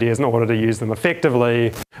new ideas in order to use them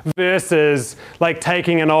effectively, versus like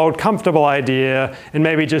taking an old comfortable idea and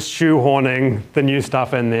maybe just shoehorning the new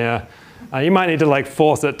stuff in there. You might need to like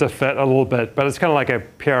force it to fit a little bit, but it's kind of like a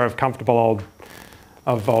pair of comfortable old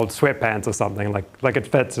sweatpants or something. Like it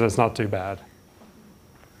fits and it's not too bad.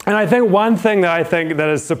 And I think one thing that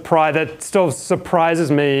that still surprises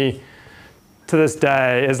me to this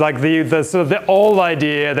day is like the sort of the old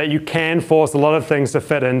idea that you can force a lot of things to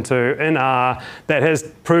fit into in R that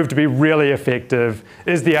has proved to be really effective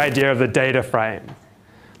is the idea of the data frame.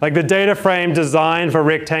 Like the data frame designed for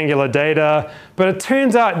rectangular data, but it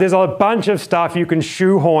turns out there's a bunch of stuff you can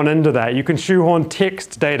shoehorn into that. You can shoehorn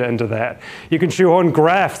text data into that. You can shoehorn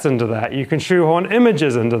graphs into that. You can shoehorn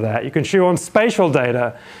images into that. You can shoehorn spatial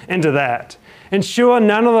data into that. And sure,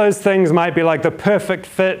 none of those things might be like the perfect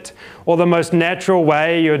fit or the most natural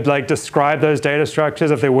way you'd like describe those data structures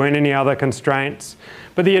if there weren't any other constraints.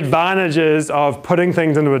 But the advantages of putting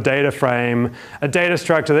things into a data frame, a data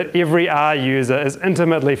structure that every R user is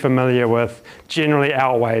intimately familiar with, generally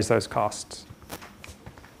outweighs those costs.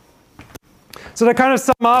 So to kind of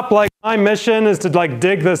sum up, like my mission is to like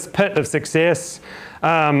dig this pit of success. You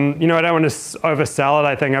know, I don't want to oversell it.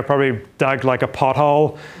 I think I probably dug like a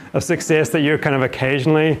pothole of success that you kind of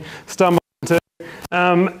occasionally stumble into.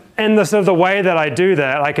 And the sort of the way that I do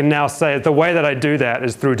that, I can now say the way that I do that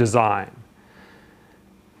is through design.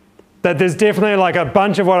 That there's definitely like a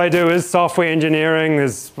bunch of what I do is software engineering.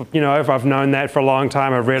 There's, you know, I've known that for a long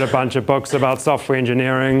time. I've read a bunch of books about software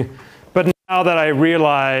engineering. But now that I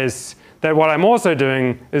realize that what I'm also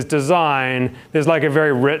doing is design, there's a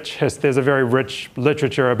very rich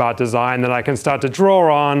literature about design that I can start to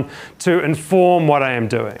draw on to inform what I am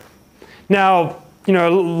doing. Now, you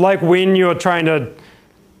know, like when you're trying to,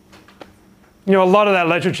 you know, a lot of that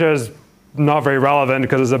literature is not very relevant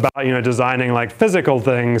because it's about, you know, designing like physical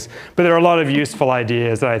things, but there are a lot of useful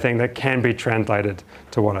ideas that I think that can be translated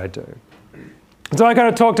to what I do. So I kind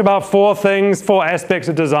of talked about four aspects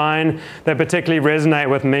of design that particularly resonate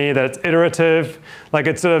with me, that it's iterative, like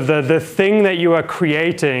it's sort of the thing that you are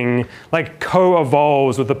creating like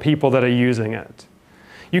co-evolves with the people that are using it.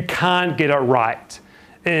 You can't get it right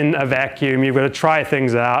in a vacuum. You've got to try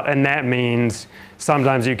things out, and that means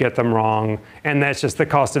sometimes you get them wrong, and that's just the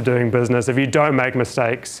cost of doing business. If you don't make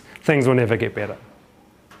mistakes, things will never get better.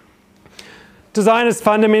 Design is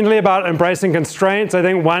fundamentally about embracing constraints. I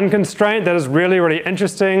think one constraint that is really, really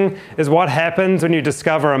interesting is what happens when you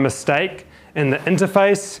discover a mistake in the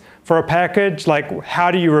interface for a package. Like,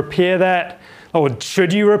 how do you repair that? Or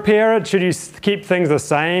should you repair it? Should you keep things the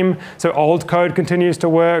same so old code continues to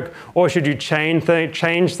work? Or should you change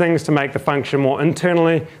things to make the function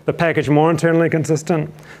the package more internally consistent?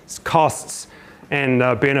 It's costs and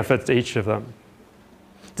benefits to each of them.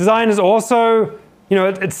 Design is also, you know,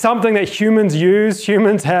 it's something that humans use.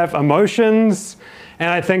 Humans have emotions. And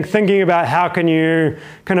I think thinking about how can you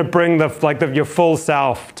kind of bring your full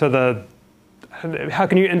self to how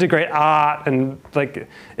can you integrate art and like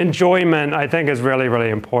enjoyment, I think is really, really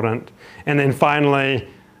important. And then finally,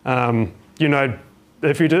 you know,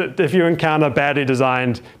 if you encounter badly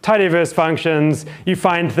designed tidyverse functions, you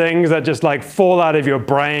find things that just like fall out of your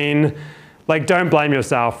brain. Like, don't blame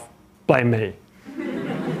yourself, blame me.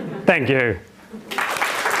 Thank you.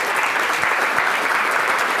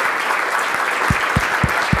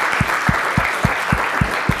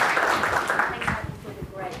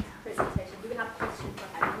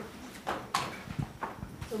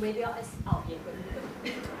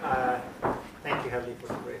 Thank you, Hadley, for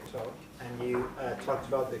the great talk. And you talked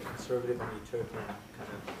about the conservative and utopian kind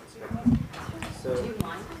of perspective. So, do you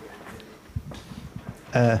mind?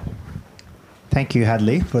 Thank you,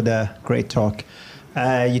 Hadley, for the great talk.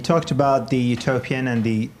 You talked about the utopian and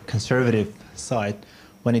the conservative side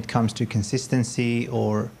when it comes to consistency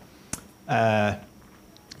or,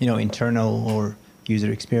 you know, internal or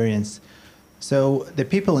user experience. So the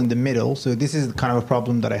people in the middle, so this is kind of a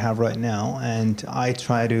problem that I have right now, and I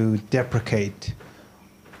try to deprecate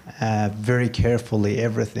very carefully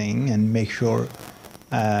everything and make sure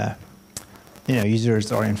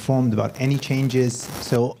users are informed about any changes.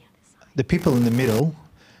 So the people in the middle,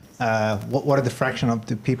 what are the fraction of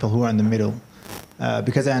the people who are in the middle?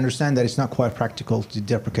 Because I understand that it's not quite practical to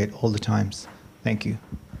deprecate all the times. Thank you.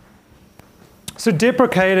 So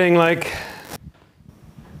deprecating, like,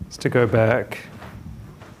 just to go back,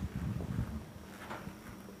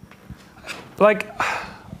 like,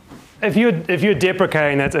 if you're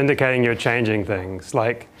deprecating, that's indicating you're changing things.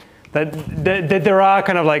 Like, that there are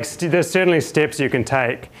kind of like, there's certainly steps you can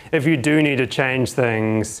take if you do need to change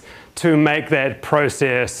things to make that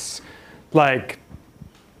process, like,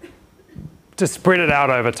 to spread it out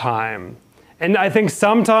over time. And I think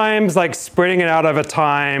sometimes, like, spreading it out over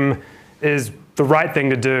time is the right thing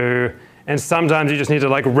to do, and sometimes you just need to,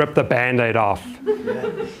 like, rip the Band-Aid off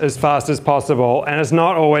as fast as possible. And it's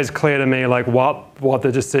not always clear to me, like, what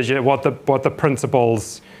the decision, what the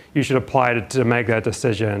principles you should apply to make that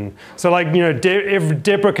decision. So, like, you know, if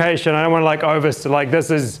deprecation, I don't want to, like, like,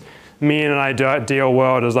 this is me in an ideal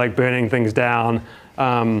world is like burning things down.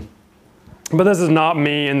 But this is not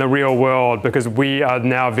me in the real world, because we are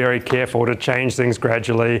now very careful to change things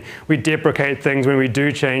gradually. We deprecate things. When we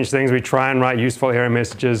do change things, we try and write useful error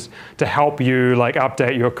messages to help you, like,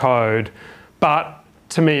 update your code. But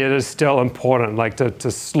to me, it is still important, like,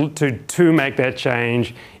 to make that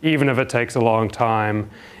change, even if it takes a long time.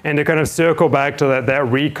 And to kind of circle back to that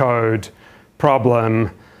recode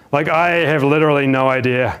problem, like, I have literally no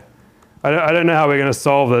idea. I don't know how we're going to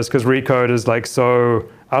solve this, because recode is, like, so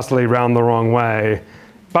utterly round the wrong way.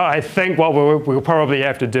 But I think what we'll probably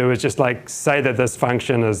have to do is just, like, say that this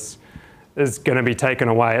function is going to be taken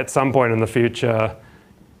away at some point in the future,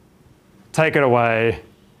 take it away,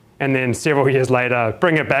 and then several years later,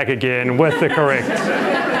 bring it back again with the correct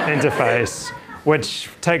interface, which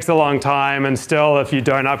takes a long time. And still, if you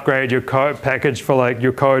don't upgrade your code package for, like,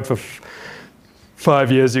 your code for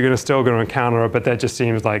 5 years, you're still going to encounter it. But that just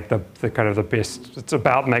seems like the kind of the best. It's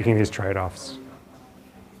about making these trade-offs.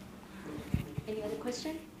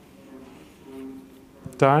 Question?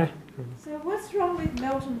 Di? So what's wrong with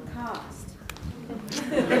melt and cast?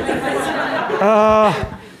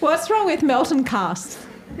 What's wrong with melt and cast?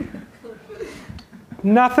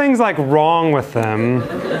 Nothing's, like, wrong with them.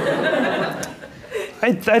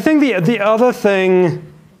 I think the other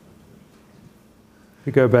thing, if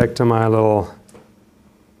we go back to my little,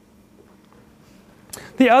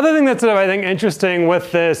 the other thing that's sort of, I think, interesting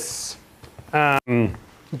with this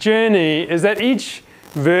journey is that each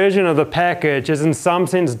version of the package is in some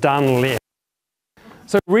sense done less.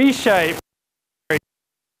 So reshape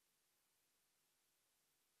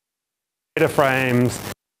data frames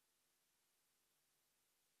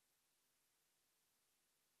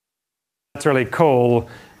that's really cool,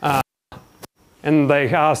 and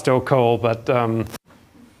they are still cool, but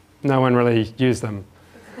no one really used them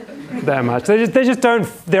that much. They just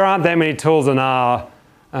don't. There aren't that many tools in R.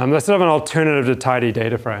 They're sort of an alternative to tidy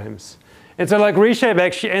data frames. And so, like, Reshape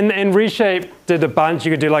actually, and Reshape did a bunch,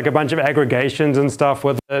 you could do, like, a bunch of aggregations and stuff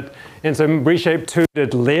with it. And so Reshape 2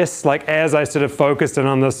 did less, like, as I sort of focused in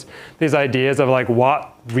on these ideas of, like,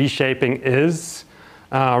 what reshaping is.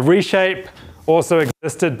 Reshape also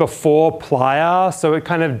existed before Plyer, so it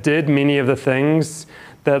kind of did many of the things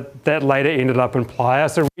that later ended up in Plyer.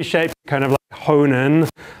 So Reshape kind of, like, hone in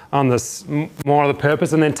on this more of the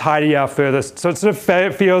purpose and then tidy out further. So it sort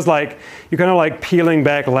of feels like you're kind of, like, peeling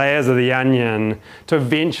back layers of the onion to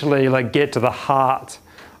eventually, like, get to the heart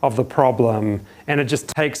of the problem. And it just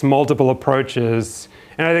takes multiple approaches.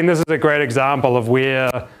 And I think this is a great example of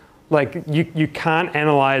where, like, you can't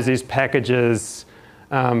analyze these packages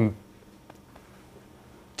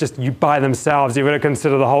just by themselves. You've got to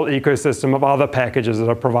consider the whole ecosystem of other packages that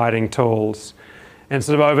are providing tools. And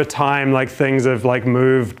sort of over time, like, things have, like,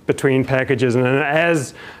 moved between packages, and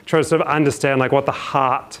as try to sort of understand, like, what the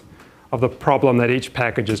heart of the problem that each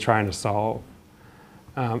package is trying to solve.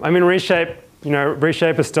 I mean, Reshape, you know,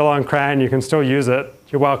 Reshape is still on CRAN. You can still use it.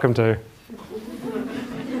 You're welcome to.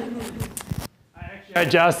 I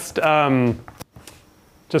just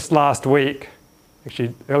last week,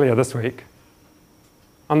 actually earlier this week,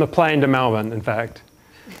 on the plane to Melbourne, in fact,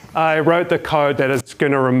 I wrote the code that is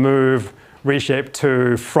going to remove Reshape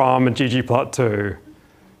 2 from ggplot2.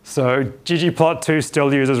 So ggplot2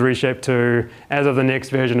 still uses Reshape 2. As of the next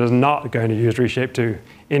version, is not going to use Reshape 2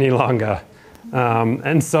 any longer.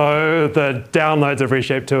 And so the downloads of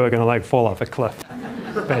Reshape 2 are going to, like, fall off a cliff,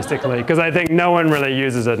 basically, because I think no one really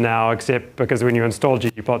uses it now, except because when you install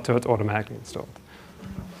ggplot2, it's automatically installed.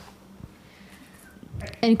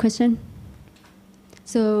 Any question?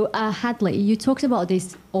 So Hadley, you talked about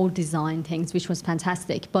these old design things, which was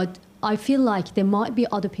fantastic, but I feel like there might be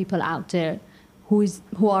other people out there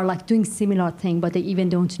who are like doing similar thing, but they even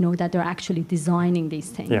don't know that they're actually designing these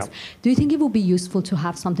things. Yeah. Do you think it would be useful to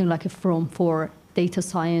have something like a forum for data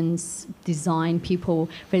science design people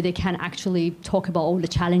where they can actually talk about all the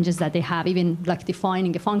challenges that they have, even like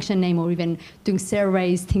defining a function name or even doing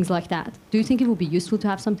surveys, things like that? Do you think it would be useful to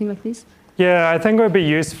have something like this? Yeah, I think it would be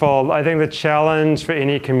useful. I think the challenge for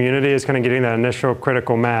any community is kind of getting that initial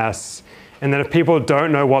critical mass. And then if people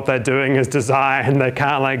don't know what they're doing is design, they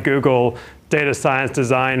can't like Google data science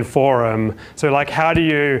design forum. So like how do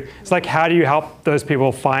you help those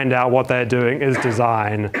people find out what they're doing is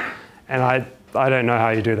design? And I don't know how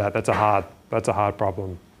you do that. That's a hard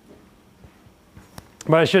problem.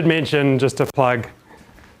 But I should mention, just to plug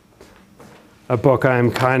a book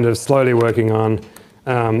I'm kind of slowly working on.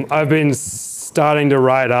 I've been starting to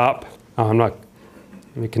write up. Let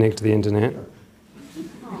me connect to the internet.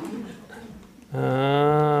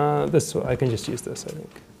 I can just use this, I think.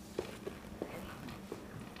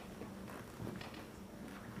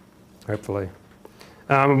 Hopefully.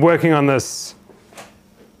 I'm working on this.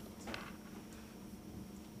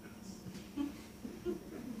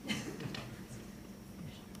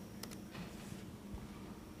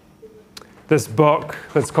 This book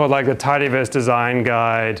that's called like the Tidyverse Design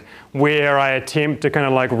Guide, where I attempt to kind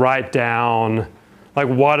of like write down like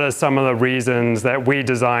what are some of the reasons that we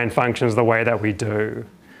design functions the way that we do.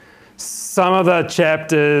 Some of the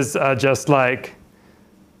chapters are just like,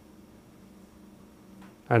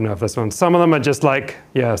 I don't know if this one, some of them are just like,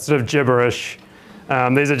 yeah, sort of gibberish.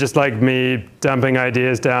 These are just like me dumping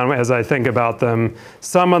ideas down as I think about them.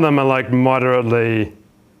 Some of them are like moderately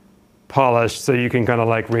polished, so you can kind of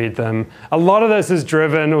like read them. A lot of this is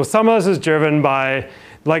driven, or some of this is driven by,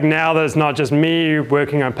 like now that it's not just me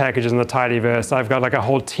working on packages in the Tidyverse, I've got like a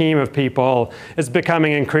whole team of people. It's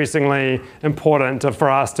becoming increasingly important for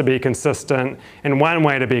us to be consistent. And one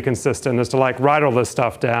way to be consistent is to like write all this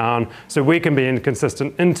stuff down so we can be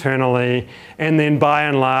consistent internally. And then by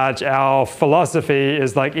and large, our philosophy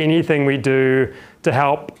is like anything we do to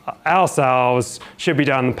help ourselves should be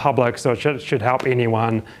done in public, so it should help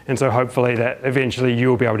anyone. And so hopefully that eventually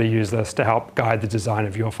you'll be able to use this to help guide the design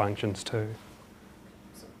of your functions too.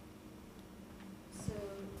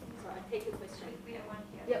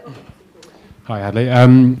 Hi, Hadley.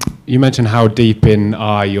 You mentioned how deep in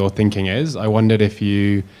R your thinking is. I wondered if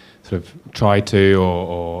you sort of try to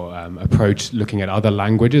or approach looking at other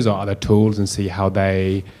languages or other tools and see how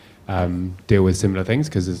they deal with similar things,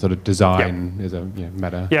 because it's sort of design is a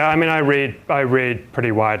meta. Yeah, I mean, I read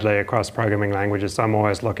pretty widely across programming languages, so I'm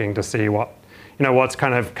always looking to see what's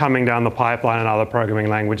kind of coming down the pipeline in other programming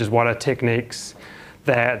languages. What are techniques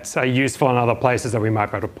that are useful in other places that we might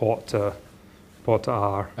be able to port to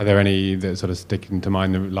R. Are there any that sort of stick into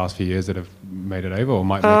mind the last few years that have made it over or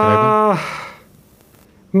might make it over?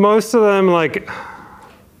 Most of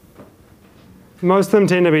them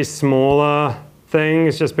tend to be smaller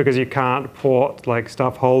things, just because you can't port like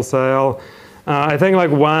stuff wholesale. I think like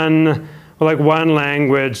one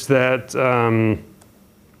language that kind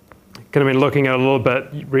of been looking at a little bit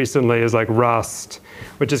recently is like Rust,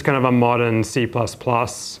 which is kind of a modern C++.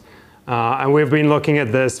 And we've been looking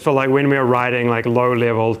at this for like when we were writing like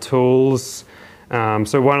low-level tools.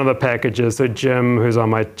 So one of the packages, so Jim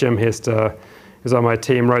Hester, who's on my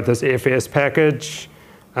team, wrote this FS package,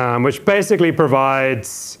 which basically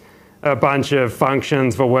provides a bunch of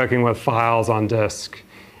functions for working with files on disk.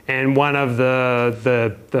 And one of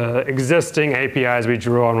the existing APIs we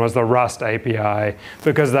drew on was the Rust API,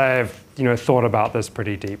 because they've thought about this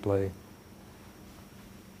pretty deeply.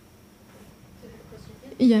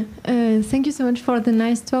 Yeah, thank you so much for the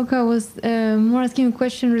nice talk. I was more asking a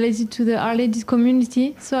question related to the R Ladies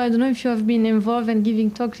community. So I don't know if you have been involved in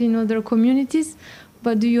giving talks in other communities,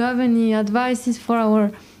 but do you have any advices for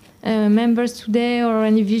our members today, or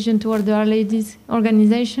any vision toward the R Ladies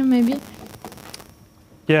organization, maybe?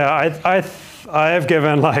 Yeah, I have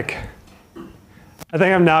given like, I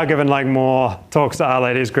think I've now given like more talks to R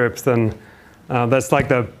Ladies groups than that's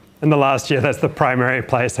like in the last year, that's the primary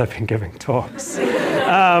place I've been giving talks.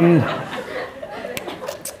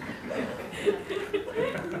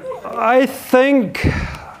 I think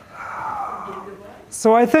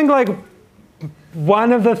like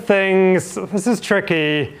one of the things, this is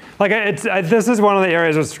tricky, like this is one of the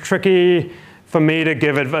areas that's tricky for me to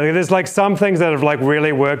give advice. There's like some things that have like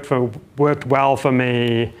really worked well for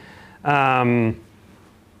me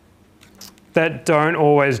that don't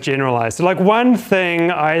always generalize. So like one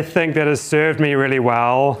thing I think that has served me really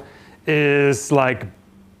well is like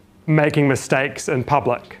making mistakes in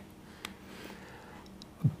public.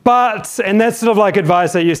 But, and that's sort of like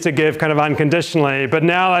advice I used to give kind of unconditionally, but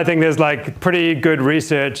now I think there's like pretty good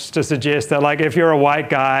research to suggest that like if you're a white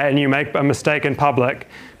guy and you make a mistake in public,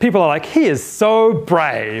 people are like, he is so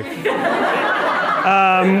brave.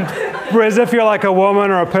 Whereas if you're like a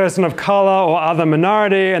woman or a person of color or other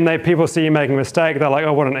minority and people see you making a mistake, they're like,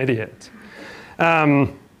 oh, what an idiot.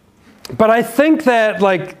 But I think that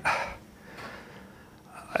like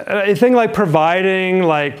providing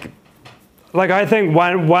I think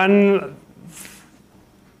one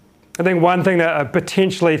thing that a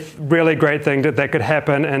potentially really great thing that could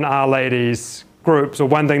happen in Our Ladies groups, or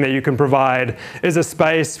one thing that you can provide, is a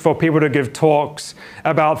space for people to give talks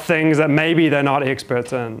about things that maybe they're not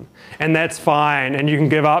experts in. And that's fine. And you can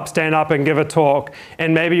stand up and give a talk,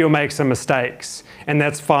 and maybe you'll make some mistakes. And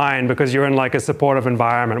that's fine because you're in like a supportive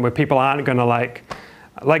environment where people aren't going to like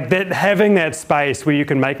that. Having that space where you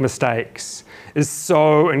can make mistakes is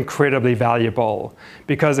so incredibly valuable,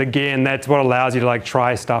 because again, that's what allows you to like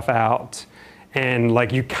try stuff out, and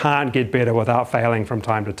like you can't get better without failing from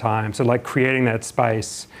time to time. So like creating that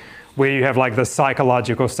space where you have like the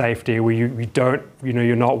psychological safety where you don't,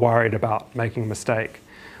 you're not worried about making a mistake,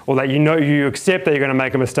 or that you accept that you're going to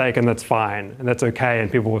make a mistake and that's fine and that's okay and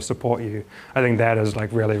people will support you. I think that is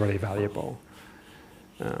like really, really valuable.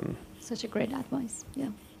 Such a great advice, yeah.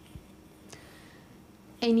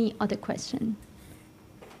 Any other question?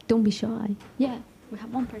 Don't be shy. Yeah, we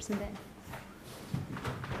have one person there.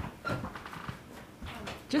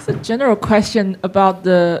 Just a general question about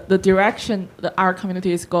the direction that our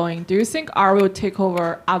community is going. Do you think R will take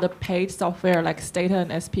over other paid software like Stata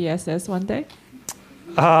and SPSS one day?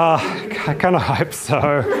 I kind of hope so.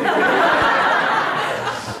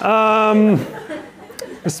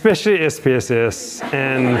 Especially SPSS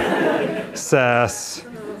and SAS.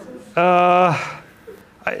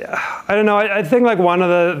 I don't know. I think like one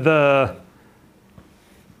of the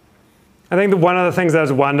things that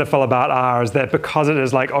is wonderful about R is that because it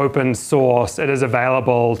is like open source, it is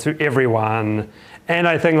available to everyone. And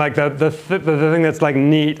I think like the thing that's like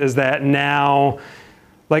neat is that now,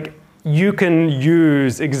 like you can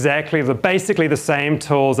use basically the same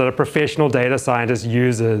tools that a professional data scientist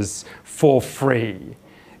uses for free.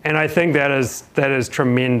 And I think that is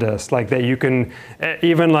tremendous. Like that you can,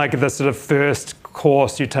 even like the sort of first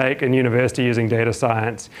course you take in university using data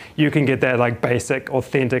science, you can get that like basic,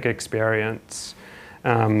 authentic experience.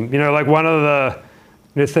 Like one of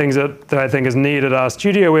the things that I think is neat at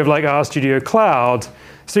RStudio, we have like RStudio Cloud.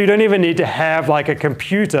 So you don't even need to have like a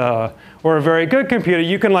computer or a very good computer.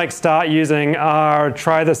 You can like start using R,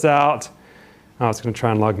 try this out. Oh, it's going to try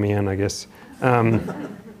and log me in, I guess.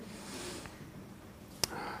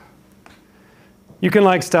 You can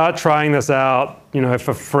like start trying this out,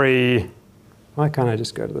 for free. Why can't I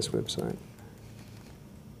just go to this website?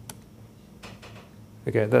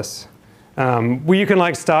 Okay, this. Where you can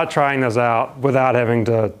like start trying this out without having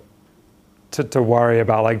to worry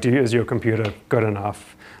about like, is your computer good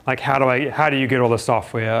enough? Like, how do you get all the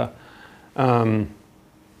software? So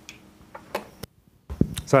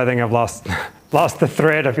I think I've lost the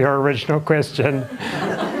thread of your original question.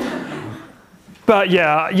 But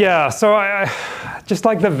yeah. So I just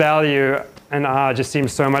like the value in R just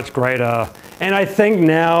seems so much greater. And I think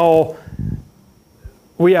now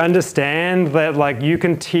we understand that like you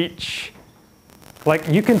can teach a programming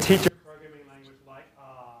language like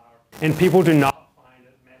R, and people do not find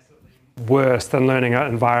it massively worse than learning an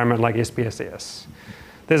environment like SPSS.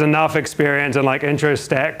 There's enough experience in like intro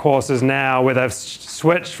stat courses now where they've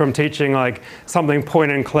switched from teaching like something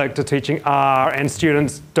point and click to teaching R, and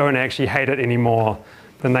students don't actually hate it anymore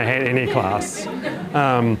than they hate any class.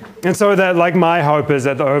 And so that like my hope is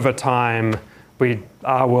that over time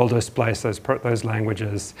R will displace those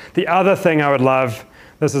languages. The other thing I would love,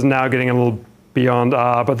 this is now getting a little beyond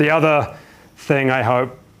R, but the other thing I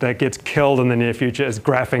hope that gets killed in the near future is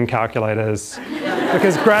graphing calculators.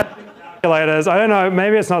 Because graphing calculators, I don't know,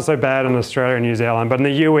 maybe it's not so bad in Australia and New Zealand, but in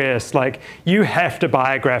the US, like you have to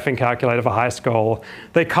buy a graphing calculator for high school.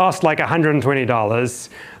 They cost like $120.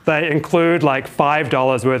 They include like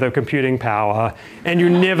 $5 worth of computing power, and you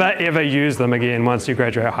never ever use them again once you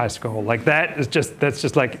graduate high school. Like that's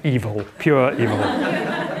just like evil, pure evil.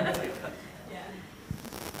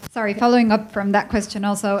 Sorry, following up from that question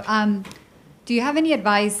also, do you have any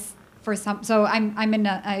advice for some? So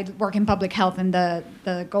I work in public health, and the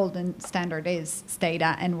golden standard is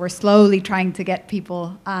Stata, and we're slowly trying to get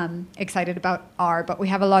people excited about R, but we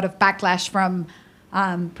have a lot of backlash from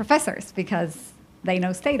professors because they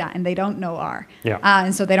know Stata and they don't know R. Yeah.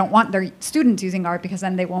 And so they don't want their students using R because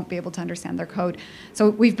then they won't be able to understand their code. So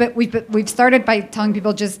we've started by telling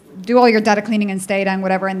people just do all your data cleaning in Stata and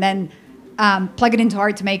whatever, and then plug it into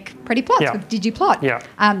R to make pretty plots with ggplot.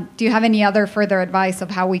 Yeah. Do you have any other further advice of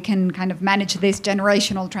how we can kind of manage this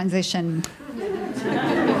generational transition?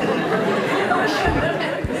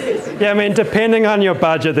 Yeah, I mean, depending on your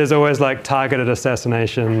budget, there's always like targeted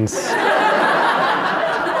assassinations.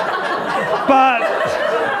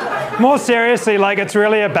 But more seriously, like it's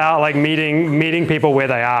really about like meeting people where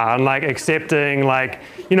they are and like accepting like,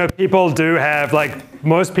 you know, people do have like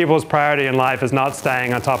most people's priority in life is not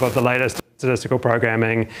staying on top of the latest statistical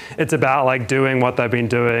programming. It's about like doing what they've been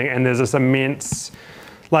doing, and there's this immense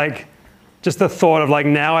like just the thought of like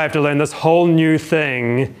now I have to learn this whole new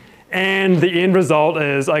thing, and the end result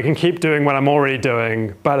is I can keep doing what I'm already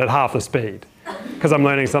doing, but at half the speed, because I'm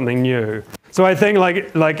learning something new. So I think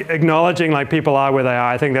like acknowledging like people are where they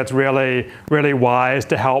are, I think that's really, really wise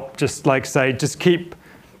to help just like say, just keep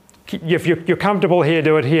if you're comfortable here,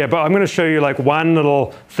 do it here. But I'm going to show you like one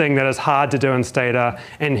little thing that is hard to do in Stata,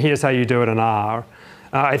 and here's how you do it in R.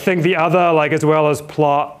 I think the other, like as well as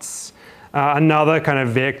plots, another kind of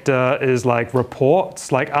vector is like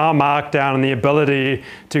reports, like R Markdown and the ability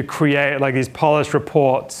to create like these polished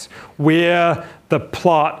reports where the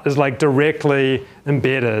plot is like directly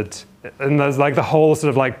embedded. And there's like the whole sort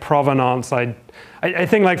of like provenance. I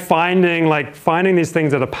think like finding these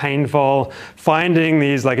things that are painful, finding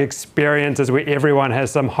these like experiences where everyone has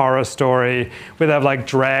some horror story, where they've like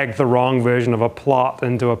dragged the wrong version of a plot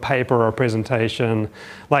into a paper or a presentation,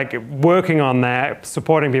 like working on that,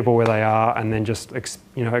 supporting people where they are, and then just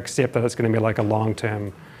accept that it's going to be like a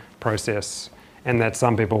long-term process, and that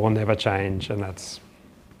some people will never change, and that's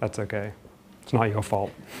okay. It's not your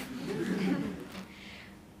fault.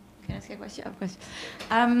 Can I ask a question?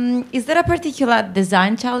 Is there a particular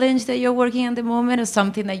design challenge that you're working on at the moment, or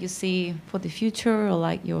something that you see for the future, or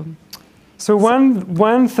like your? So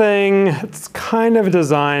one thing, it's kind of a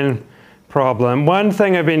design problem. One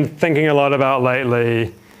thing I've been thinking a lot about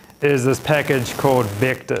lately is this package called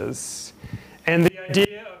vectors. And the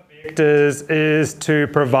idea of vectors is to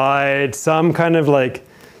provide some kind of like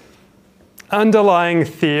underlying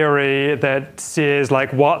theory that says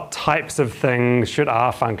like what types of things should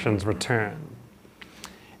R functions return.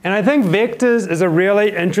 And I think vectors is a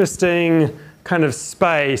really interesting kind of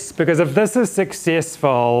space, because if this is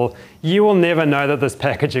successful, you will never know that this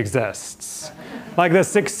package exists. Like the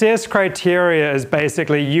success criteria is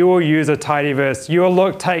basically you will use a tidyverse, you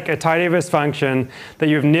will take a tidyverse function that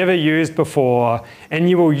you've never used before, and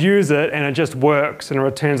you will use it and it just works and it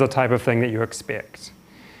returns the type of thing that you expect.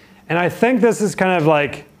 And I think this is kind of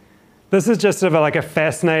like, this is just sort of like a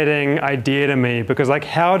fascinating idea to me, because like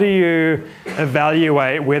how do you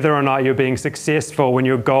evaluate whether or not you're being successful when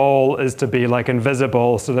your goal is to be like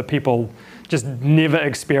invisible so that people just never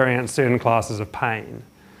experience certain classes of pain?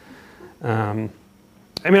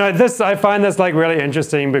 I mean, I find this like really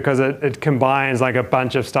interesting because it combines like a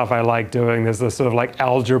bunch of stuff I like doing. There's this sort of like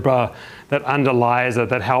algebra that underlies it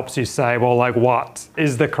that helps you say, well, like what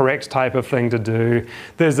is the correct type of thing to do?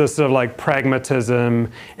 There's this sort of like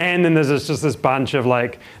pragmatism, and then there's just this bunch of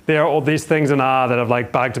like, there are all these things in R that have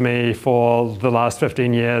like bugged me for the last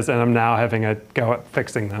 15 years, and I'm now having a go at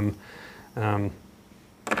fixing them.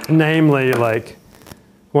 Namely, like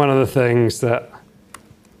one of the things that,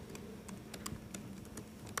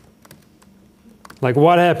 like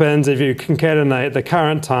what happens if you concatenate the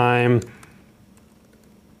current time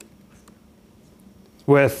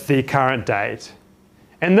with the current date?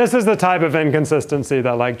 And this is the type of inconsistency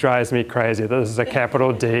that like drives me crazy. This is a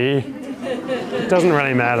capital D. It doesn't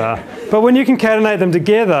really matter. But when you concatenate them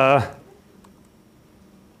together,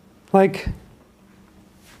 like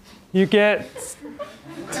you get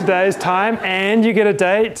today's time and you get a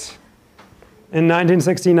date in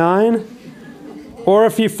 1969. Or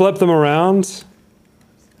if you flip them around.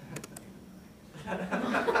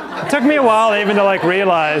 It took me a while even to like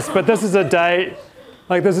realize, but this is a date,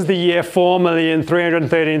 like this is the year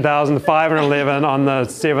 4,313,511 on the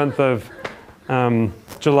 7th of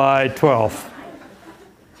July 12th.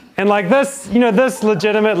 And like this, you know, this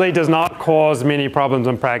legitimately does not cause many problems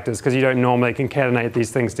in practice because you don't normally concatenate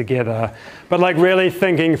these things together. But like really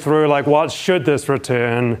thinking through like what should this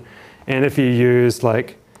return, and if you use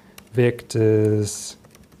like vectors,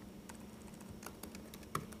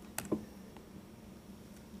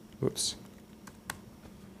 oops.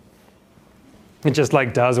 It just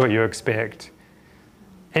like does what you expect.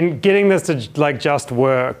 And getting this to like just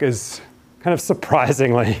work is kind of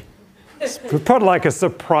surprisingly, we put like a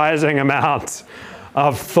surprising amount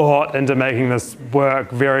of thought into making this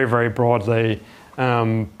work very, very broadly.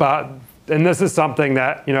 And this is something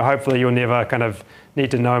that, hopefully you'll never kind of need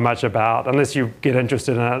to know much about unless you get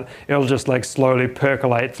interested in it. It'll just like slowly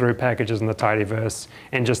percolate through packages in the tidyverse,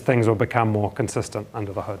 and just things will become more consistent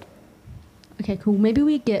under the hood. Okay, cool. Maybe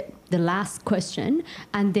we get the last question,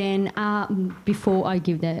 and then before I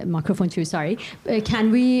give the microphone to you, sorry,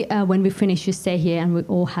 can we, when we finish, you stay here and we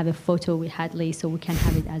all have a photo with Hadley so we can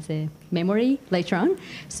have it as a memory later on.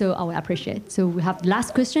 So I will appreciate. So we have the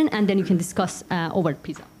last question, and then you can discuss over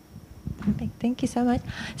pizza. Perfect. Thank you so much.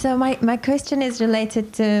 So my question is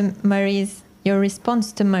related to your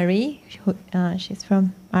response to Marie. She's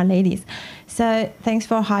from Our Ladies. So thanks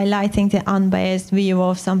for highlighting the unbiased view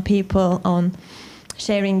of some people on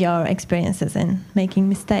sharing your experiences and making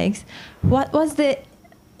mistakes. What was the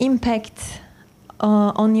impact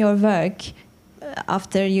on your work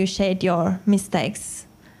after you shared your mistakes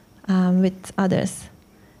with others?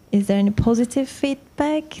 Is there any positive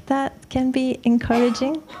feedback that can be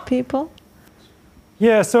encouraging people?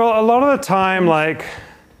 Yeah, so a lot of the time, I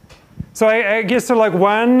guess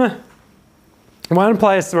one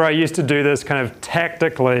place where I used to do this kind of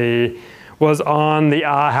tactically was on the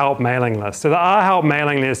R-Help mailing list. So the R-Help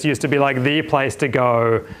mailing list used to be like the place to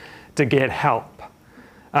go to get help.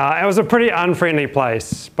 It was a pretty unfriendly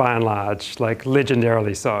place by and large, like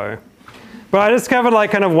legendarily so. But I discovered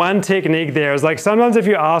kind of one technique there is sometimes if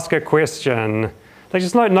you ask a question,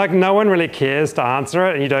 just no one really cares to answer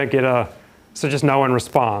it, and you don't get so just no one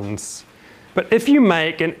responds. But if you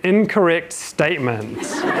make an incorrect statement,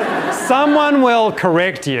 someone will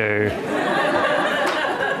correct you.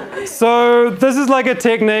 So this is a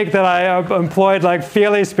technique that I employed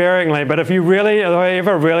fairly sparingly, but if I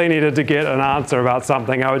ever really needed to get an answer about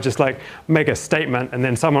something, I would just make a statement, and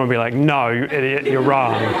then someone would be like, no, you idiot, you're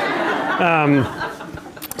wrong.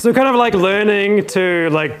 So kind of learning to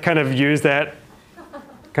kind of use that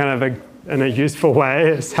kind of in a useful way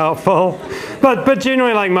is helpful. But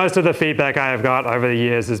generally most of the feedback I have got over the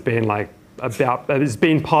years has been it's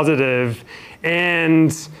been positive,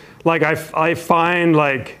 and I find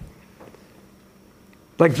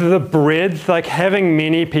the breadth, having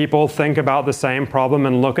many people think about the same problem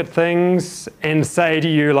and look at things and say to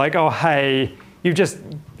you oh hey, you just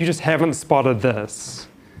haven't spotted this,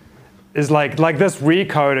 is like this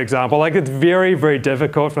recode example. It's very, very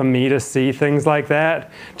difficult for me to see things like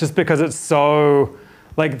that, just because it's so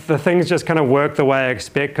the things just kind of work the way I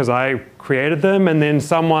expect because I created them, and then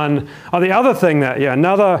someone. Oh, the other thing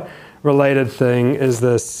another related thing is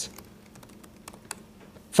this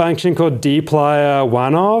function called dplyr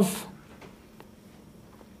one-of,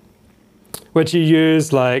 which you use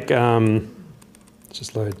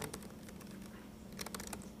just load.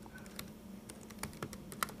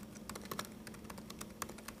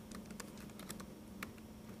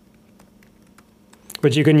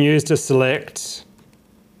 Which you can use to select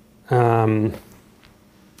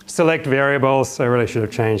variables. I really should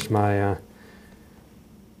have changed my. I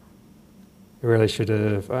really should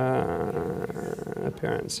have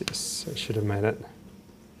appearance. Yes, I should have made it.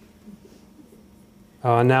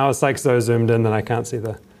 Oh, now it's so zoomed in that I can't see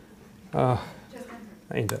the. Oh,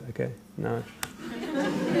 ain't it? Okay, no.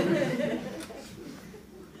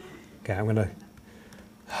 Okay, I'm gonna.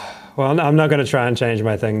 Well, I'm not gonna try and change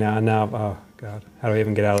my thing now. Oh God, how do I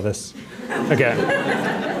even get out of this? Okay.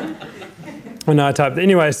 Well, no, I typed.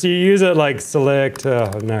 Anyway, so you use it select.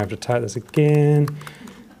 Oh, now I have to type this again.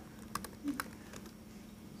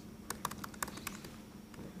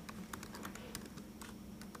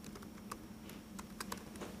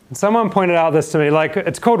 And someone pointed out this to me,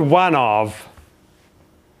 it's called one-of.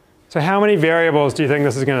 So how many variables do you think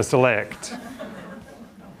this is going to select?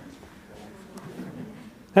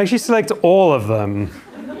 It actually selects all of them.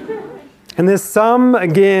 And there's some,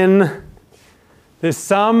 again, and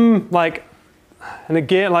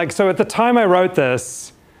again, so at the time I wrote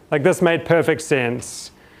this, this made perfect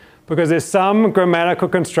sense. Because there's some grammatical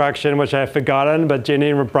construction, which I've forgotten, but Jenny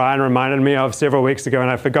and Brian reminded me of several weeks ago,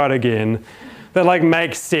 and I forgot again, that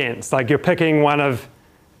makes sense. You're picking one of,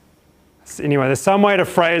 anyway, there's some way to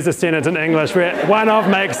phrase a sentence in English where one-of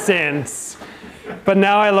makes sense. But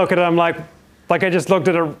now I look at it, I'm I just looked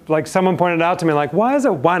at it, someone pointed out to me, why is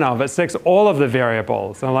it one-of? It selects all of the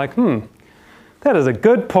variables. And I'm that is a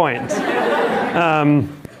good point.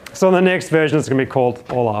 So in the next version, it's going to be called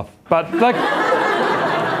all-of. But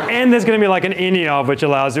and there's going to be an any of, which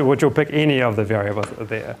will pick any of the variables that are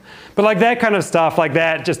there. But that kind of stuff,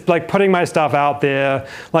 that, just putting my stuff out there,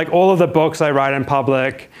 all of the books I write in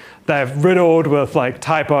public, they're riddled with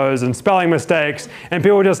typos and spelling mistakes, and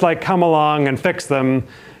people just come along and fix them,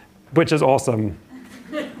 which is awesome.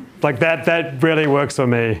 That really works for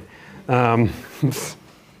me. This is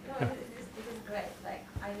great.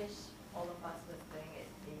 us was doing it,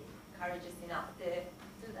 be courageous enough to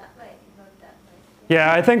do that way, vote that way.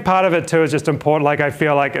 Yeah, I think part of it too is just important. Like, I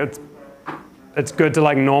feel like it's good to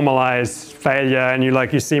like normalize failure, and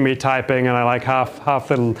you see me typing, and I like half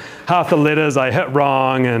the letters I hit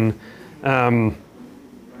wrong, and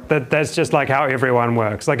that's just like how everyone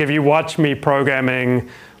works. Like, if you watch me programming,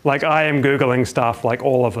 like, I am Googling stuff like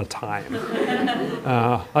all of the time.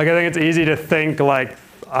 Like, I think it's easy to think like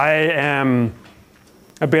I am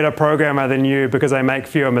a better programmer than you because I make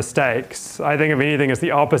fewer mistakes. I think if anything, it's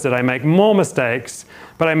the opposite. I make more mistakes,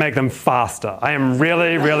 but I make them faster. I am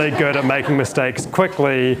really, really good at making mistakes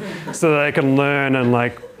quickly so that I can learn and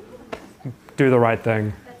like do the right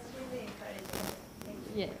thing.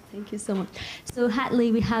 Yeah, thank you so much. So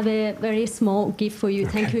Hadley, we have a very small gift for you.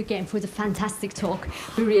 Thank you again for the fantastic talk.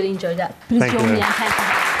 We really enjoyed that. Please Thank join you. me and thank you.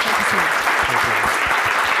 Thank you so much.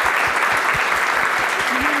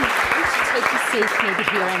 Take a seat maybe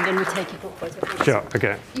here, and then we take a photo. Sure,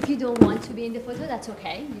 okay. If you don't want to be in the photo, that's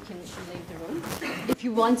okay. You can leave the room. If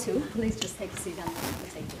you want to, please just take a seat and we'll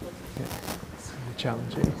take the photo. Yeah, it's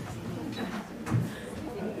challenging.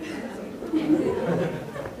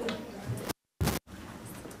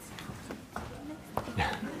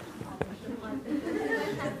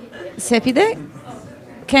 Sepide,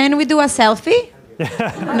 can we do a selfie?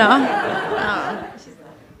 No? I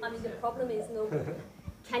mean, the problem is no.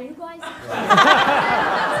 Can you guys?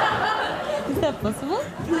 Is that possible?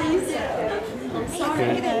 Please. I'm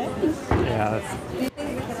sorry. Yeah, that's...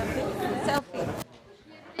 Selfie.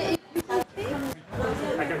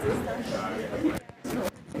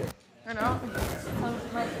 No, no. Some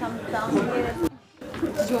might come down here. Do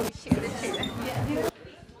you want me to share the chair?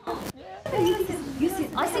 You sit.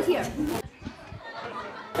 I sit here.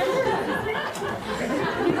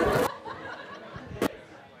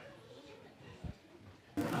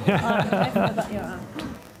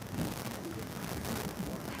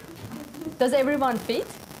 Does everyone fit?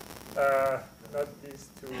 Not these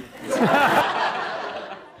two.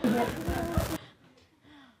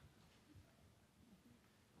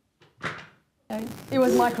 It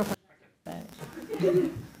was microphone.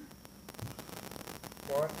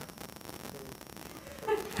 One, two.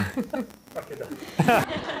 Okay, done.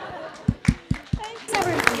 Thanks,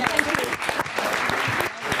 everyone. Thank you.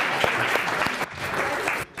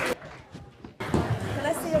 Can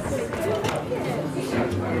I see your picture?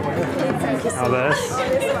 Now this.